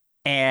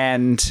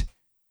 And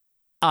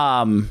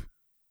let's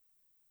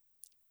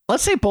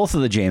say both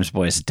of the James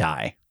boys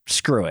die.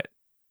 Screw it.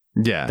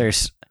 Yeah.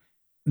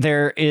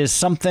 There is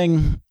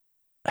something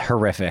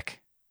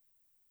horrific.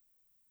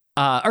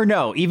 Or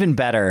no, even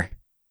better.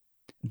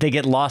 They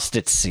get lost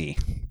at sea.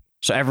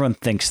 So everyone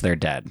thinks they're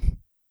dead.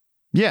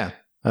 Yeah.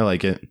 I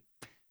like it.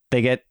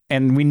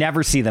 And we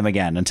never see them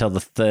again until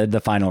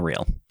the final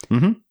reel.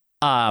 Mm-hmm.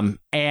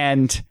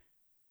 And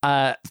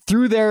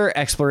through their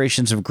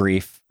explorations of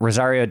grief,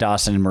 Rosario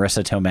Dawson and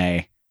Marissa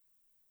Tomei,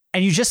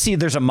 and you just see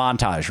there's a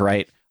montage,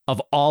 right,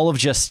 of all of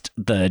just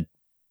the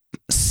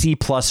C+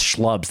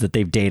 schlubs that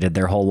they've dated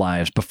their whole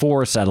lives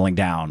before settling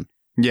down.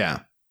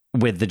 Yeah.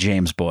 With the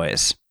James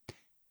boys.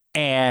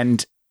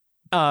 And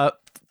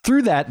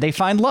through that, they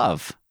find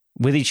love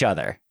with each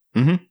other.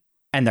 Mm-hmm.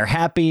 And they're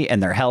happy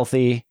and they're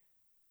healthy.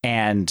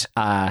 And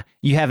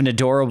you have an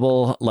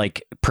adorable,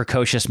 like,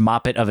 precocious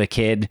moppet of a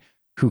kid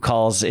who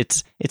calls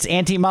it's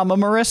Auntie Mama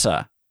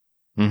Marissa.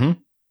 Mm-hmm.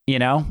 You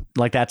know,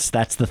 like that's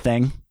the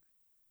thing.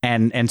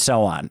 And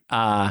so on.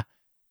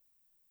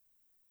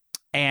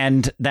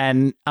 And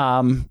then,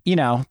 then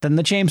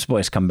the James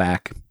boys come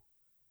back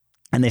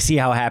and they see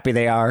how happy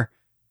they are.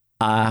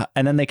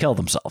 And then they kill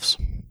themselves.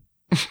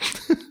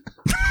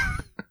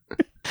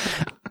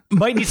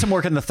 Might need some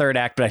work in the third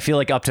act, but I feel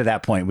like up to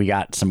that point, we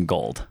got some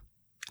gold.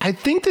 I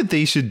think that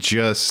they should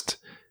just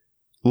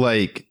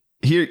like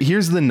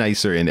here's the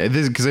nicer end,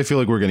 because I feel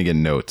like we're going to get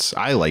notes.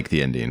 I like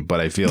the ending, but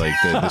I feel like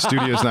the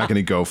studio's not going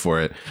to go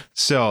for it.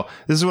 So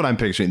this is what I'm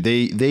picturing.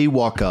 They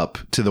walk up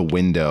to the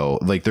window,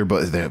 like they're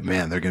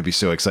going to be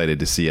so excited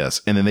to see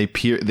us. And then they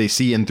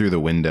see in through the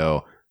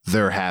window.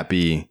 They're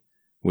happy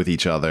with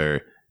each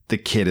other. The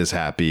kid is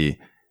happy,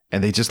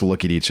 and they just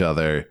look at each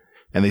other,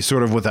 and they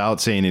sort of,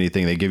 without saying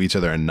anything, they give each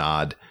other a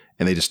nod,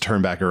 and they just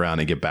turn back around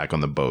and get back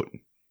on the boat.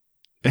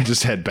 And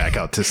just head back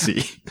out to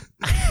sea.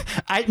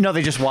 No,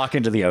 they just walk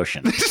into the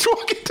ocean. They just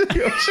walk into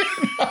the ocean.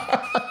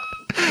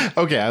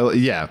 Okay,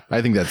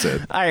 I think that's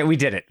it. All right, we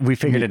did it. We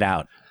figured it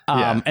out.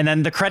 And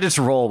then the credits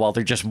roll while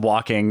they're just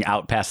walking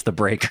out past the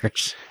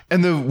breakers.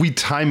 And we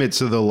time it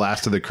so the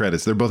last of the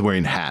credits, they're both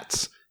wearing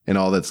hats. And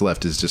all that's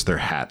left is just their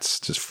hats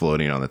just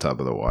floating on the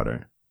top of the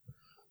water.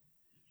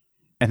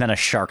 And then a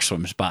shark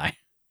swims by.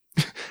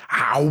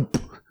 Ow!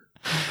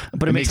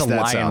 But it makes a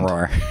lion sound.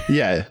 roar.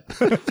 Yeah.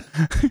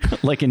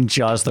 Like in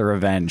Jaws the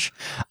Revenge.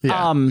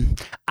 Yeah.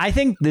 I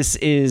think this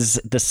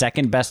is the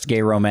second best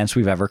gay romance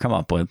we've ever come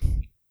up with.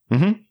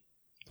 Mm-hmm.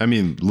 I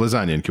mean,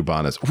 Lasagna and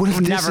Cubanos.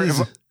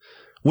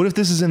 What if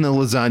this is in the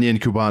Lasagna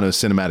and Cubanos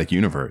cinematic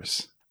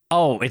universe?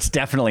 Oh, it's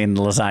definitely in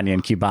the Lasagna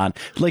and Cuban.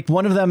 Like,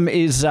 one of them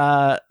is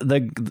the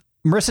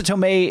Marissa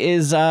Tomei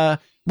is they're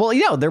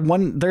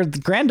the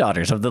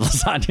granddaughters of the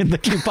Lasagna and the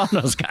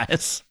Cubanos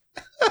guys.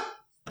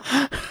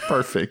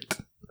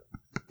 Perfect.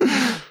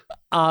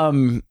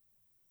 And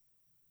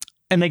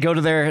they go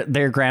to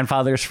their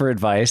grandfathers for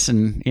advice,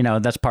 and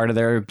that's part of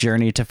their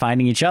journey to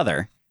finding each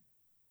other.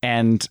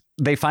 And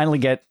they finally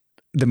get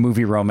the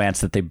movie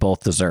romance that they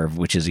both deserve,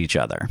 which is each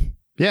other.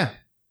 Yeah.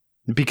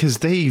 Because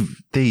they've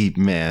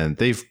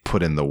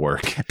put in the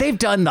work. They've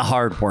done the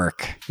hard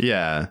work.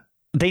 Yeah.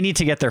 They need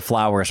to get their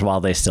flowers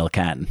while they still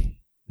can.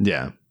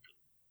 Yeah.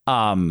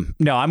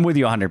 No, I'm with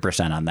you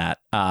 100% on that.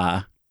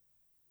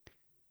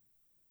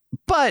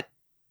 But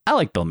I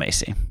like Bill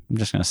Macy. I'm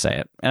just going to say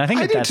it. And I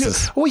think that's too.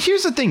 Well,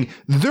 here's the thing.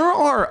 There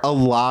are a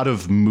lot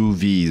of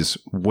movies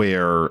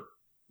where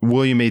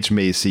William H.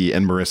 Macy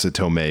and Marissa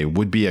Tomei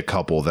would be a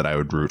couple that I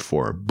would root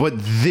for. But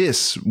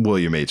this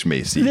William H.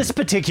 Macy. This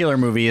particular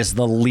movie is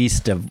the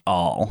least of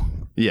all.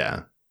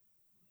 Yeah.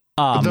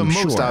 The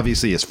most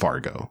obviously is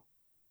Fargo.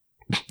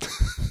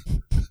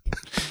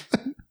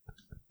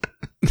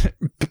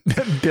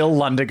 Bill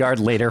Lundegaard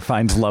later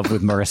finds love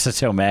with Marissa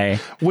Tomei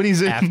when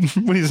he's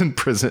in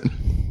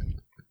prison.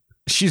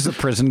 She's a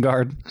prison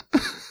guard.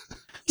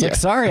 Like,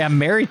 sorry, I'm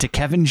married to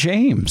Kevin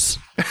James.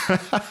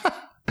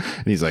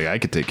 And he's like, I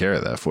could take care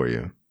of that for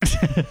you.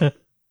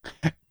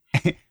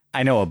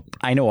 I know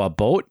a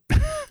boat.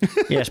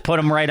 You just put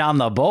them right on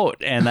the boat,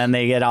 and then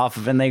they get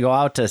off and they go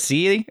out to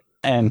sea.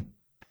 And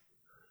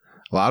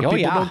a lot of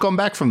people don't come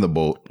back from the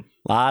boat.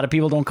 A lot of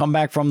people don't come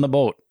back from the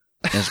boat.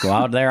 Just go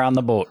out there on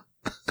the boat.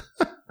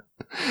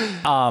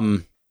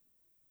 I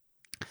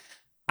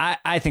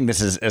think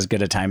this is as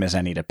good a time as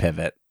any to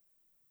pivot.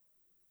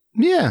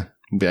 Yeah.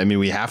 I mean,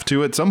 we have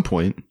to at some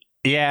point.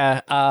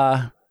 Yeah.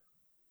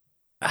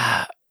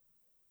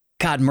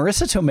 God,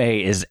 Marissa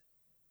Tomei is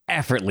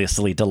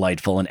effortlessly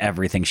delightful in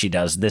everything she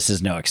does. This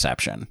is no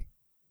exception.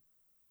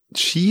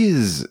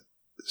 She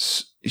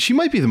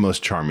might be the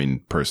most charming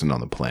person on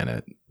the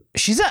planet.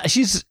 She's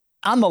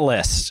on the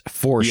list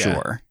for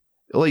sure.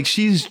 Like,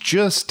 she's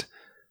just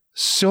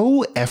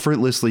so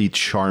effortlessly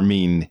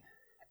charming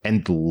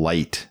and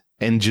light,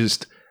 and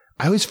just,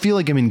 I always feel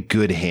like I'm in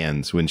good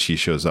hands when she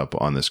shows up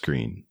on the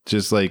screen.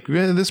 Just like,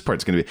 this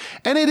part's going to be,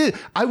 and it is.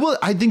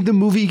 I think the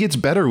movie gets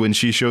better when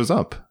she shows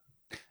up.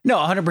 No,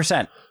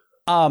 100%.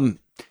 I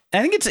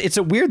think it's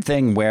a weird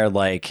thing where,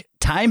 like,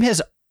 time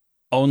has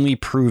only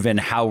proven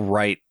how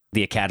right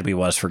the Academy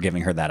was for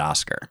giving her that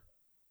Oscar.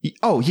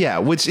 Oh, yeah,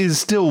 which is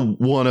still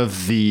one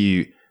of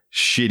the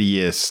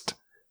shittiest,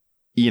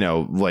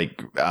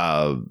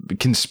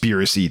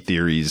 conspiracy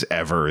theories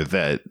ever,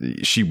 that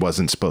she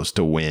wasn't supposed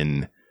to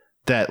win.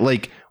 That,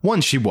 like,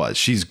 one,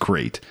 she's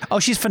great. Oh,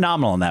 she's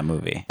phenomenal in that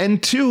movie.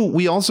 And two,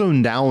 we also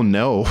now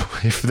know,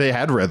 if they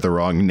had read the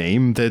wrong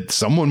name, that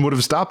someone would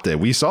have stopped it.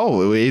 We saw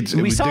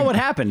what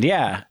happened.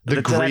 Yeah.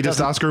 The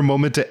greatest Oscar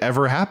moment to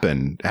ever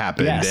happened.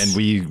 Yes. And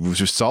we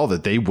just saw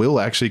that they will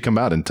actually come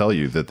out and tell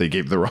you that they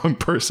gave the wrong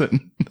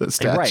person the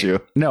statue.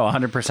 Right. No,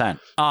 100%.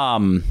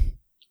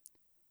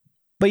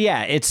 But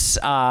yeah, it's,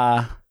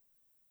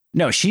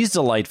 no, she's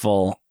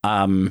delightful.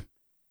 And,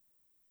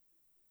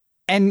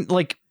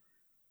 like,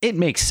 it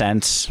makes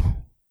sense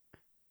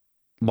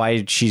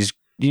why she's,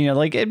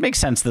 like, it makes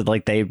sense that,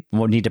 like, they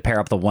will need to pair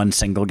up the one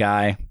single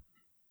guy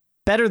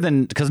better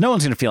than, because no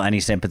one's going to feel any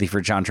sympathy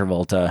for John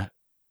Travolta.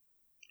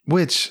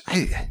 Which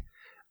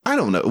I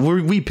don't know.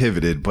 We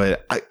pivoted,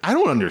 but I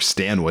don't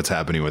understand what's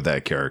happening with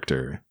that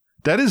character.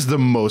 That is the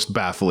most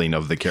baffling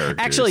of the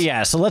characters. Actually,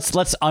 yeah. So let's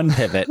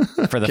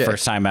unpivot for the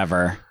first time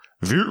ever.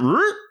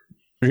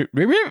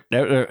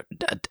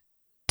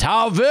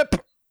 Tau Vip.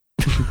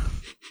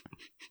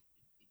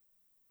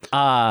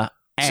 And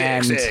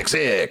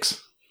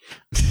 666.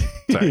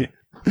 Sorry.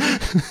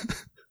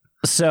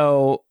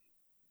 So,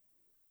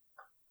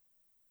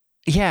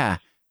 yeah.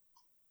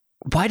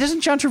 Why doesn't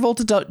John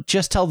Travolta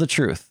just tell the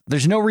truth?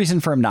 There's no reason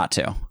for him not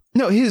to.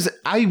 No,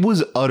 I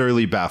was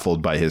utterly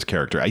baffled by his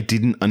character. I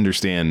didn't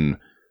understand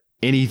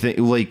anything.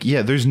 Like,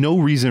 yeah, there's no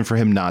reason for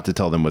him not to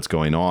tell them what's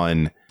going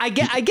on. I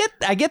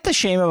get the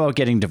shame about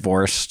getting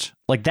divorced.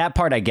 Like, that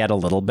part I get a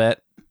little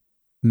bit.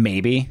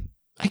 Maybe.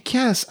 I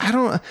guess. I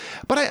don't.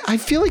 But I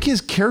feel like his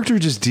character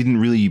just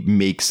didn't really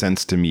make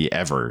sense to me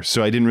ever.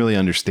 So I didn't really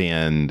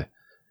understand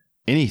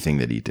anything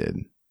that he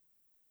did.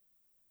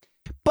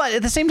 But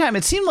at the same time,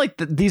 it seemed like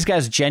these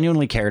guys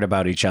genuinely cared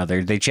about each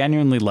other. They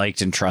genuinely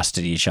liked and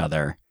trusted each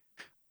other.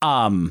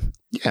 Yeah.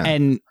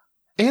 And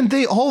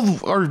they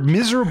all are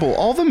miserable.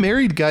 All the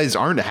married guys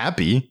aren't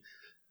happy.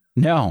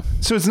 No.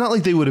 So it's not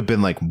like they would have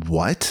been like,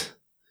 what?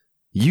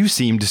 You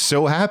seemed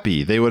so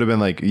happy. They would have been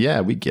like,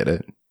 yeah, we get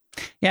it.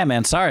 Yeah,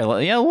 man. Sorry.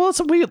 Yeah, well,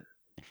 it's weird.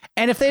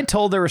 And if they had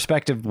told their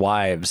respective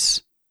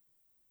wives,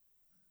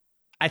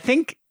 I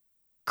think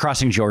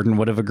Crossing Jordan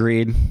would have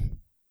agreed.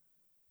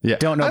 Yeah.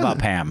 Don't know about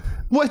Pam.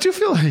 Well, I do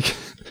feel like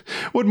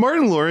would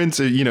Martin Lawrence,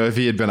 if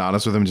he had been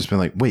honest with him, just been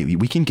like, wait,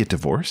 we can get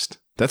divorced?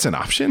 That's an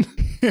option?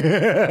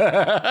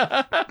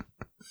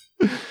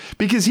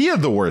 Because he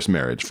had the worst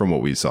marriage from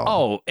what we saw.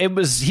 Oh,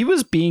 he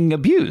was being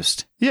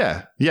abused.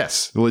 Yeah.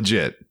 Yes.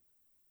 Legit.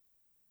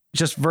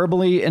 Just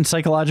verbally and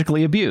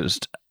psychologically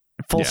abused.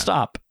 Full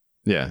stop.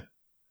 Yeah.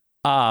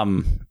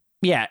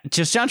 Yeah.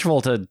 Just John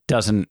Travolta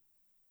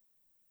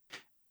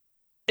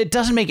it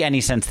doesn't make any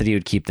sense that he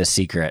would keep this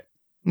secret.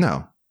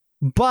 No.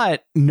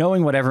 But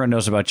knowing what everyone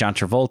knows about John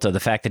Travolta, the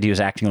fact that he was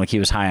acting like he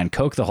was high on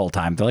coke the whole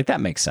time, they're like, that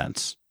makes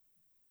sense.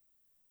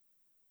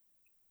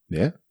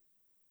 Yeah.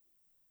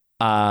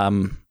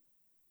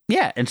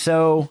 Yeah. And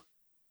so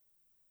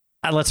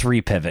let's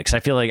repivot, because I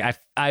feel like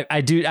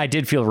I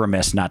did feel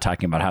remiss not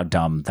talking about how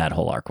dumb that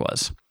whole arc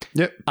was.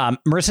 Yep.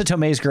 Marissa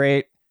Tomei's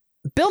great.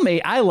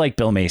 I like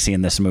Bill Macy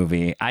in this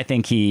movie. I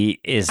think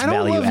he is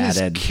value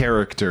added. His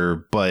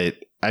character, but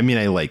I mean,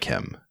 I like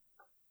him.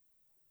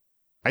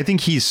 I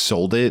think he's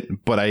sold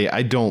it, but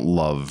I don't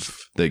love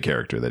the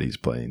character that he's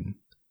playing.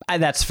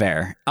 That's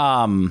fair.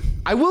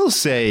 I will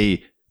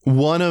say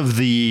one of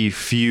the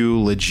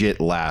few legit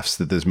laughs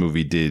that this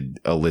movie did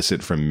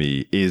elicit from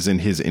me is in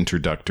his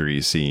introductory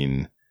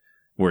scene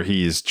where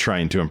he's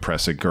trying to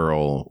impress a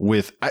girl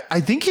with, I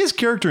think his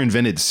character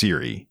invented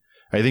Siri.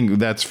 I think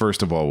that's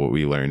first of all what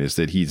we learn is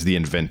that he's the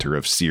inventor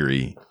of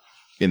Siri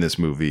in this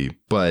movie.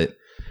 But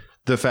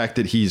the fact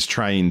that he's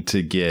trying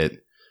to get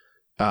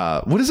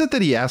what is it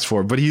that he asked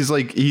for? But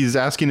he's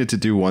asking it to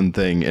do one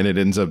thing and it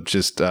ends up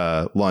just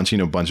launching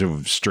a bunch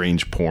of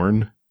strange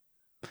porn.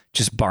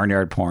 Just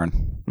barnyard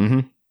porn. Mm-hmm.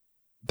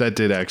 That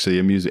did actually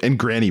amuse me. And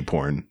granny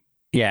porn.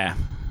 Yeah.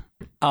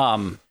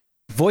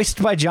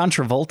 Voiced by John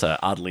Travolta,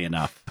 oddly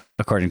enough,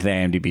 according to the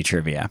IMDb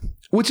trivia.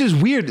 Which is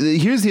weird.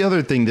 Here's the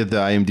other thing that the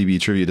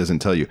IMDb trivia doesn't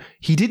tell you.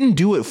 He didn't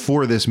do it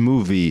for this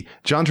movie.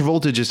 John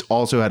Travolta just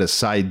also had a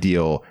side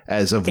deal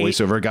as a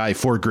voiceover guy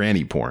for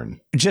granny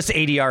porn. Just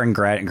ADR and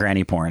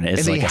granny porn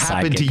is and like a side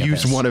happened to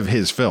use one of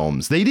his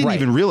films. They didn't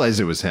even realize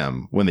it was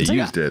him when they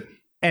used it.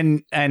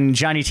 And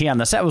Johnny T on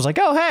the set was like,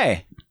 oh,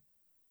 hey.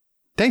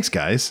 Thanks,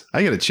 guys.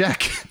 I got a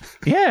check.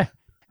 Yeah.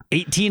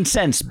 18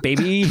 cents,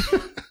 baby.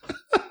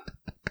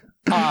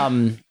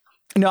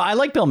 No, I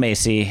like Bill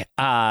Macy.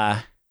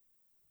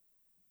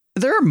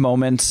 There are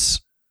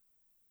moments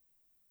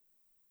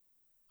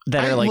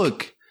that are like,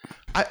 look,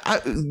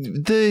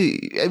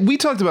 we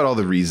talked about all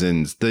the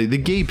reasons. The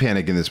gay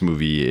panic in this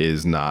movie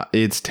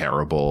it's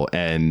terrible.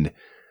 And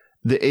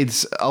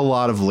it's a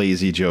lot of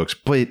lazy jokes,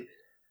 but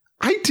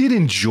I did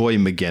enjoy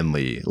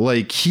McGinley.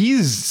 Like,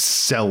 he's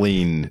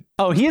selling.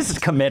 Oh, he is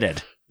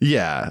committed.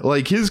 Yeah.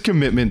 Like, his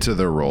commitment to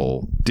the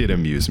role did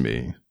amuse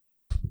me.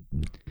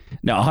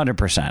 No,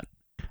 100%.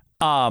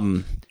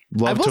 Love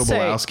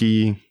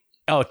Tobolowsky.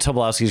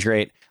 Tobolowsky's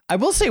great. I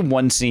will say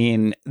one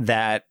scene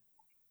that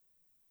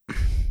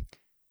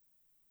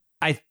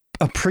I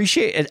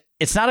appreciate.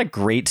 It's not a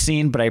great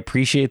scene, but I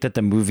appreciate that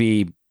the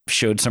movie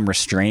showed some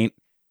restraint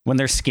when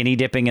they're skinny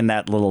dipping in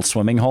that little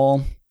swimming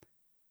hole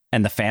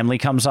and the family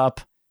comes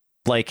up.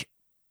 Like,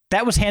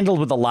 that was handled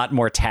with a lot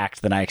more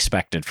tact than I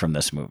expected from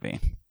this movie.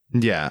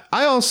 Yeah.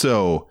 I'm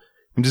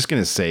just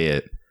going to say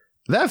it.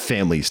 That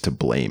family's to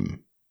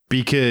blame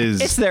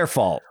because it's their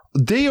fault.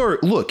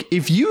 Look,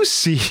 if you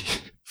see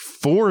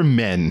 4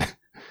 men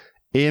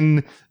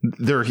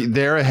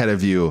they're ahead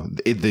of you,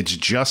 it's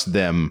just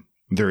them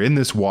they're in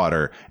this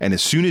water, and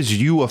as soon as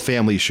you, a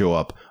family, show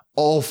up,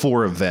 all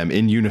 4 of them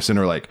in unison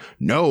are like,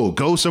 no,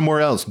 go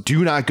somewhere else.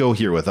 Do not go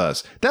here with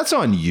us. That's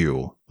on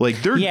you.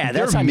 Like, they're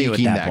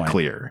making that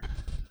clear.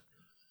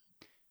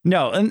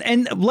 No,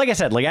 and like I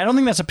said, like, I don't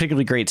think that's a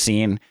particularly great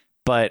scene,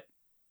 but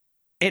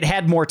it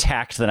had more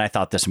tact than I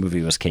thought this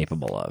movie was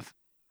capable of.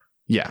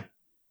 Yeah.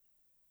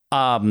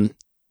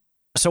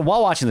 So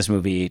while watching this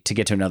movie, to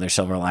get to another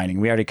silver lining,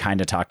 we already kind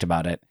of talked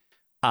about it.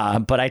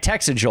 But I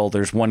texted Joel,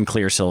 there's one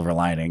clear silver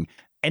lining,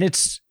 and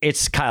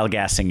it's Kyle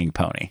Gass singing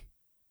Pony.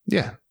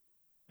 Yeah.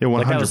 Yeah,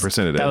 100%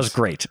 it is. That was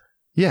great.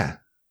 Yeah,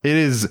 it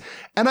is.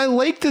 And I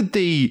like that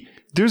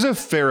there's a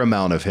fair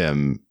amount of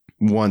him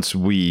once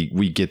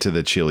we get to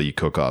the chili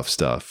cook-off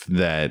stuff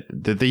that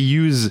they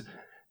use.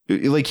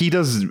 Like, he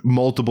does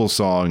multiple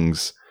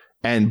songs.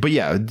 But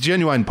yeah,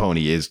 Genuine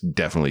Pony is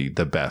definitely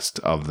the best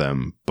of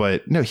them.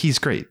 But no, he's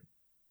great.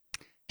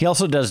 He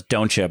also does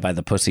Don't Ya by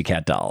the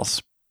Pussycat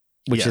Dolls,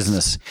 which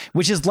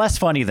is less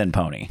funny than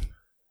Pony.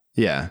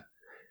 Yeah.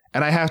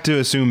 And I have to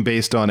assume,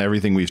 based on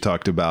everything we've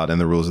talked about and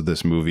the rules of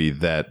this movie,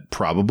 that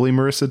probably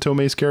Marissa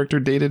Tomei's character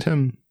dated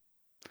him.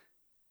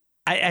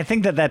 I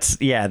think that's,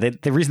 the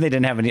reason they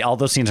didn't have all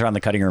those scenes are on the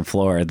cutting room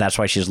floor. That's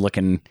why she's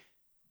looking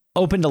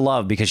open to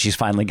love, because she's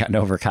finally gotten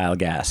over Kyle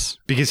Gass.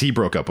 Because he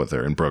broke up with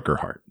her and broke her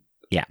heart.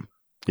 Yeah.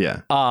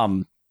 Yeah.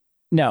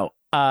 No.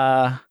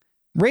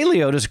 Ray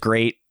Liotta's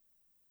great.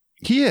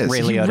 He is.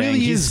 He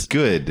really is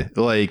good.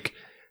 Like,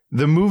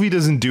 the movie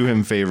doesn't do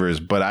him favors,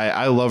 but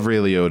I love Ray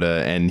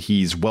Liotta, and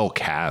he's well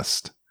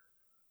cast.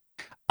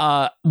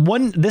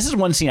 This is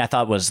one scene I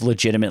thought was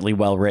legitimately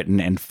well written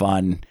and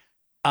fun.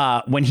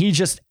 When he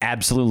just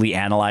absolutely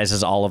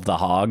analyzes all of the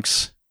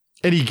hogs,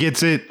 and he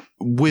gets it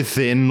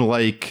within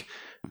like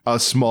a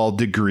small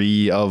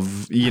degree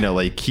of,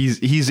 like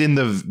he's in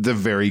the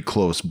very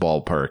close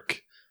ballpark,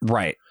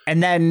 right?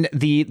 And then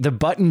the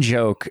button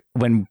joke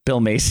when Bill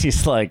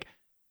Macy's like,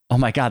 "Oh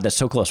my God, that's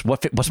so close.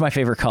 What's my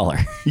favorite color?"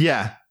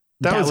 Yeah.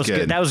 That was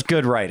good. That was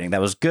good writing.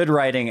 That was good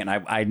writing, and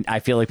I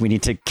feel like we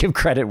need to give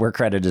credit where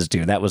credit is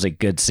due. That was a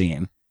good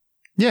scene.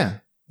 Yeah.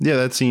 Yeah,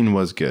 that scene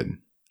was good.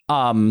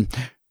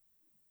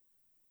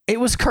 It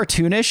was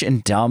cartoonish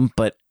and dumb,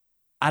 but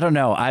I don't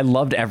know. I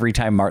loved every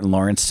time Martin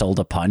Lawrence sold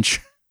a punch.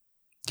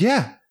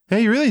 Yeah. Yeah,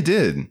 he really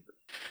did.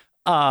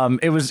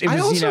 It was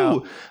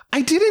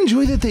I did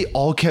enjoy that they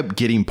all kept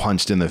getting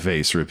punched in the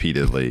face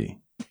repeatedly.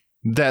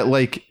 That,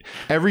 like,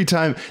 every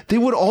time they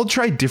would all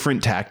try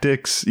different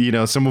tactics,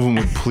 some of them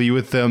would plea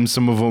with them,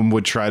 some of them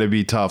would try to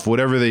be tough,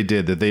 whatever they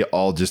did, that they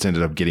all just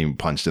ended up getting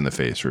punched in the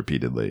face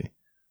repeatedly.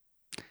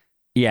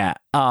 Yeah.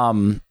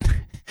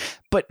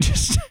 But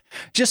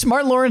just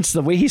Martin Lawrence,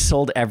 the way he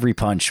sold every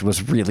punch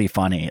was really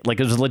funny. Like,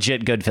 it was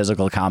legit good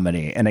physical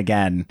comedy. And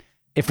again,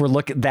 if we're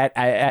looking that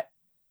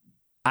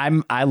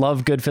I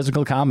love good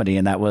physical comedy,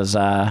 and that was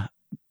a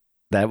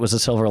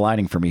silver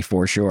lining for me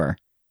for sure.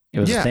 It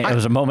was it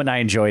was a moment I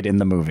enjoyed in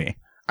the movie.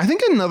 I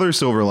think another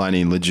silver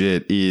lining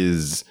legit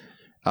is,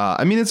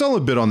 it's all a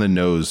bit on the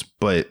nose,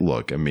 but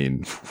look,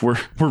 we're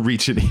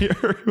reaching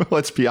here.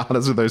 Let's be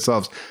honest with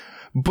ourselves.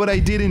 But I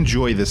did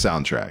enjoy the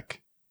soundtrack.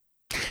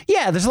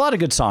 Yeah, there's a lot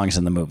of good songs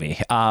in the movie.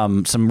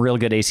 Some real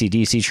good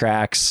AC/DC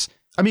tracks.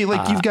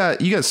 You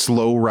got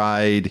Slow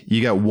Ride,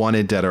 you got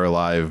Wanted Dead or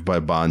Alive by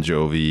Bon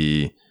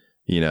Jovi,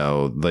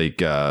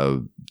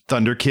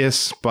 Thunder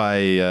Kiss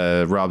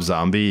by Rob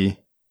Zombie.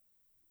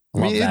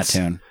 Love that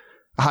tune.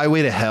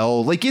 Highway to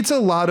Hell. Like, it's a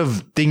lot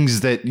of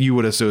things that you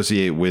would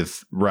associate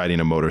with riding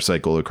a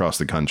motorcycle across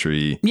the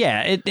country.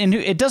 Yeah,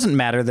 it doesn't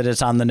matter that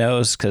it's on the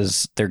nose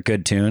because they're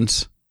good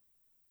tunes.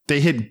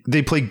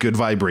 They play Good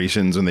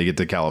Vibrations when they get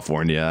to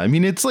California.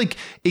 It's like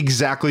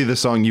exactly the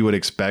song you would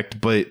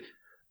expect. But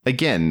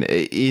again,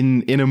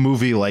 in a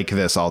movie like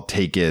this, I'll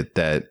take it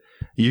that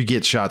you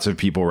get shots of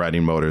people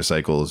riding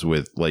motorcycles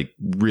with like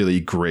really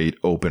great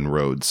open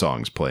road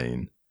songs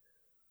playing.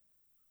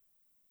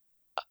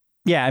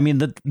 Yeah,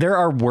 there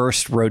are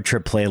worse road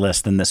trip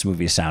playlists than this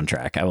movie's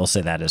soundtrack. I will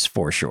say that is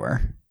for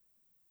sure.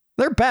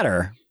 They're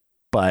better,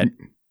 but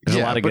there's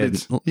a lot of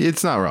good.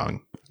 It's not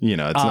wrong. It's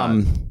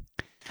not.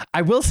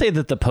 I will say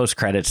that the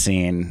post-credit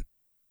scene,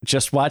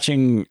 just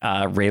watching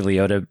Ray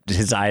Liotta,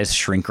 his eyes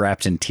shrink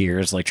wrapped in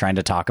tears, like trying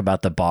to talk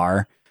about the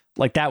bar,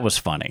 like that was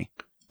funny.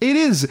 It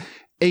is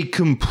a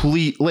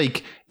complete,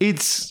 like,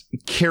 it's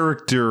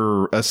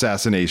character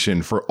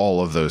assassination for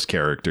all of those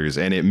characters,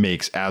 and it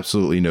makes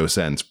absolutely no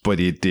sense, but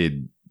it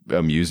did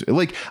amuse me.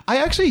 Like, I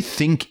actually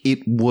think it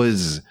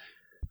was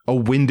a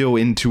window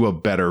into a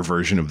better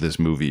version of this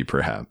movie,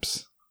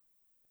 perhaps.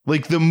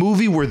 Like, the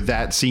movie where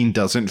that scene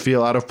doesn't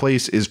feel out of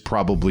place is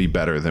probably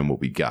better than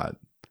what we got.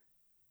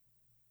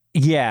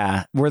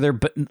 Yeah,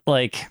 but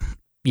like,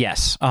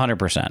 yes,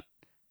 100%.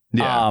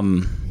 Yeah.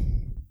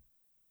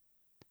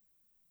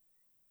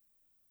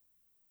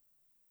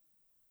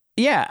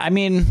 Yeah,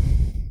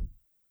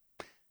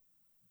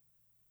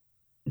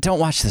 don't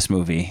watch this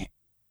movie.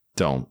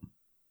 Don't.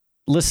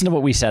 Listen to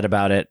what we said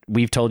about it.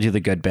 We've told you the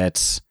good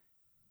bits.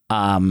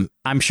 I'm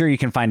sure you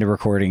can find a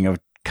recording of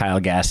Kyle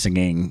Gass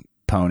singing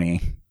Pony.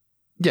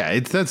 Yeah,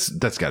 that's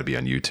got to be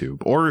on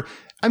YouTube. Or,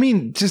 I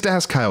mean, just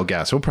ask Kyle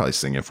Gass. He'll probably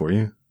sing it for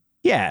you.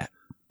 Yeah.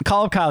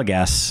 Call up Kyle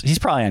Gass. He's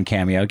probably on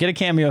Cameo. Get a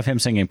cameo of him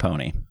singing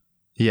Pony.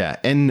 Yeah.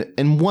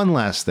 And one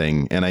last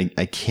thing, and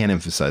I can't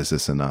emphasize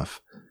this enough.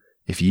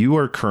 If you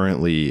are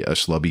currently a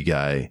schlubby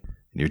guy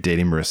and you're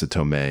dating Marissa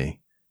Tomei,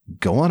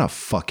 go on a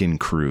fucking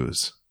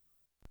cruise.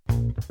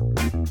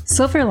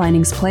 Silver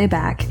Linings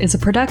Playback is a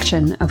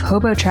production of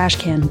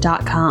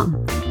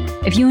HoboTrashCan.com.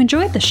 If you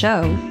enjoyed the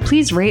show,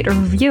 please rate or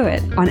review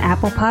it on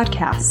Apple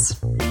Podcasts.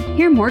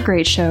 Hear more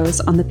great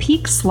shows on the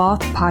Peak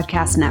Sloth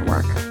Podcast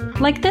Network,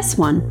 like this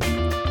one.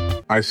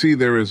 I see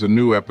there is a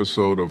new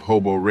episode of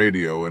Hobo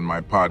Radio in my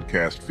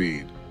podcast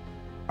feed.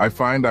 I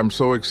find I'm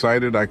so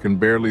excited I can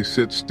barely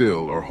sit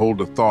still or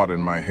hold a thought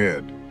in my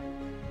head.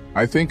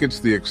 I think it's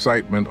the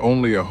excitement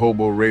only a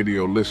Hobo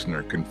Radio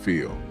listener can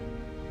feel.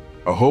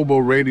 A Hobo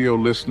Radio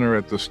listener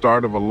at the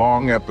start of a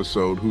long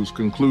episode whose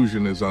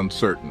conclusion is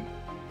uncertain.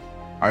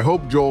 I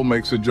hope Joel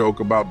makes a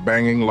joke about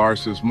banging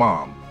Lars's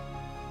mom.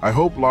 I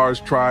hope Lars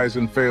tries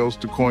and fails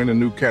to coin a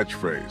new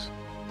catchphrase.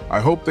 I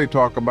hope they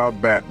talk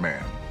about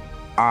Batman.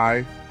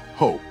 I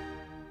hope.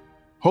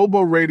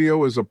 Hobo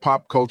Radio is a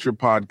pop culture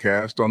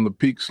podcast on the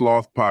Peak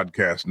Sloth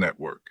Podcast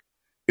Network.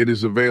 It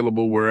is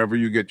available wherever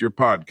you get your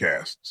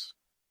podcasts.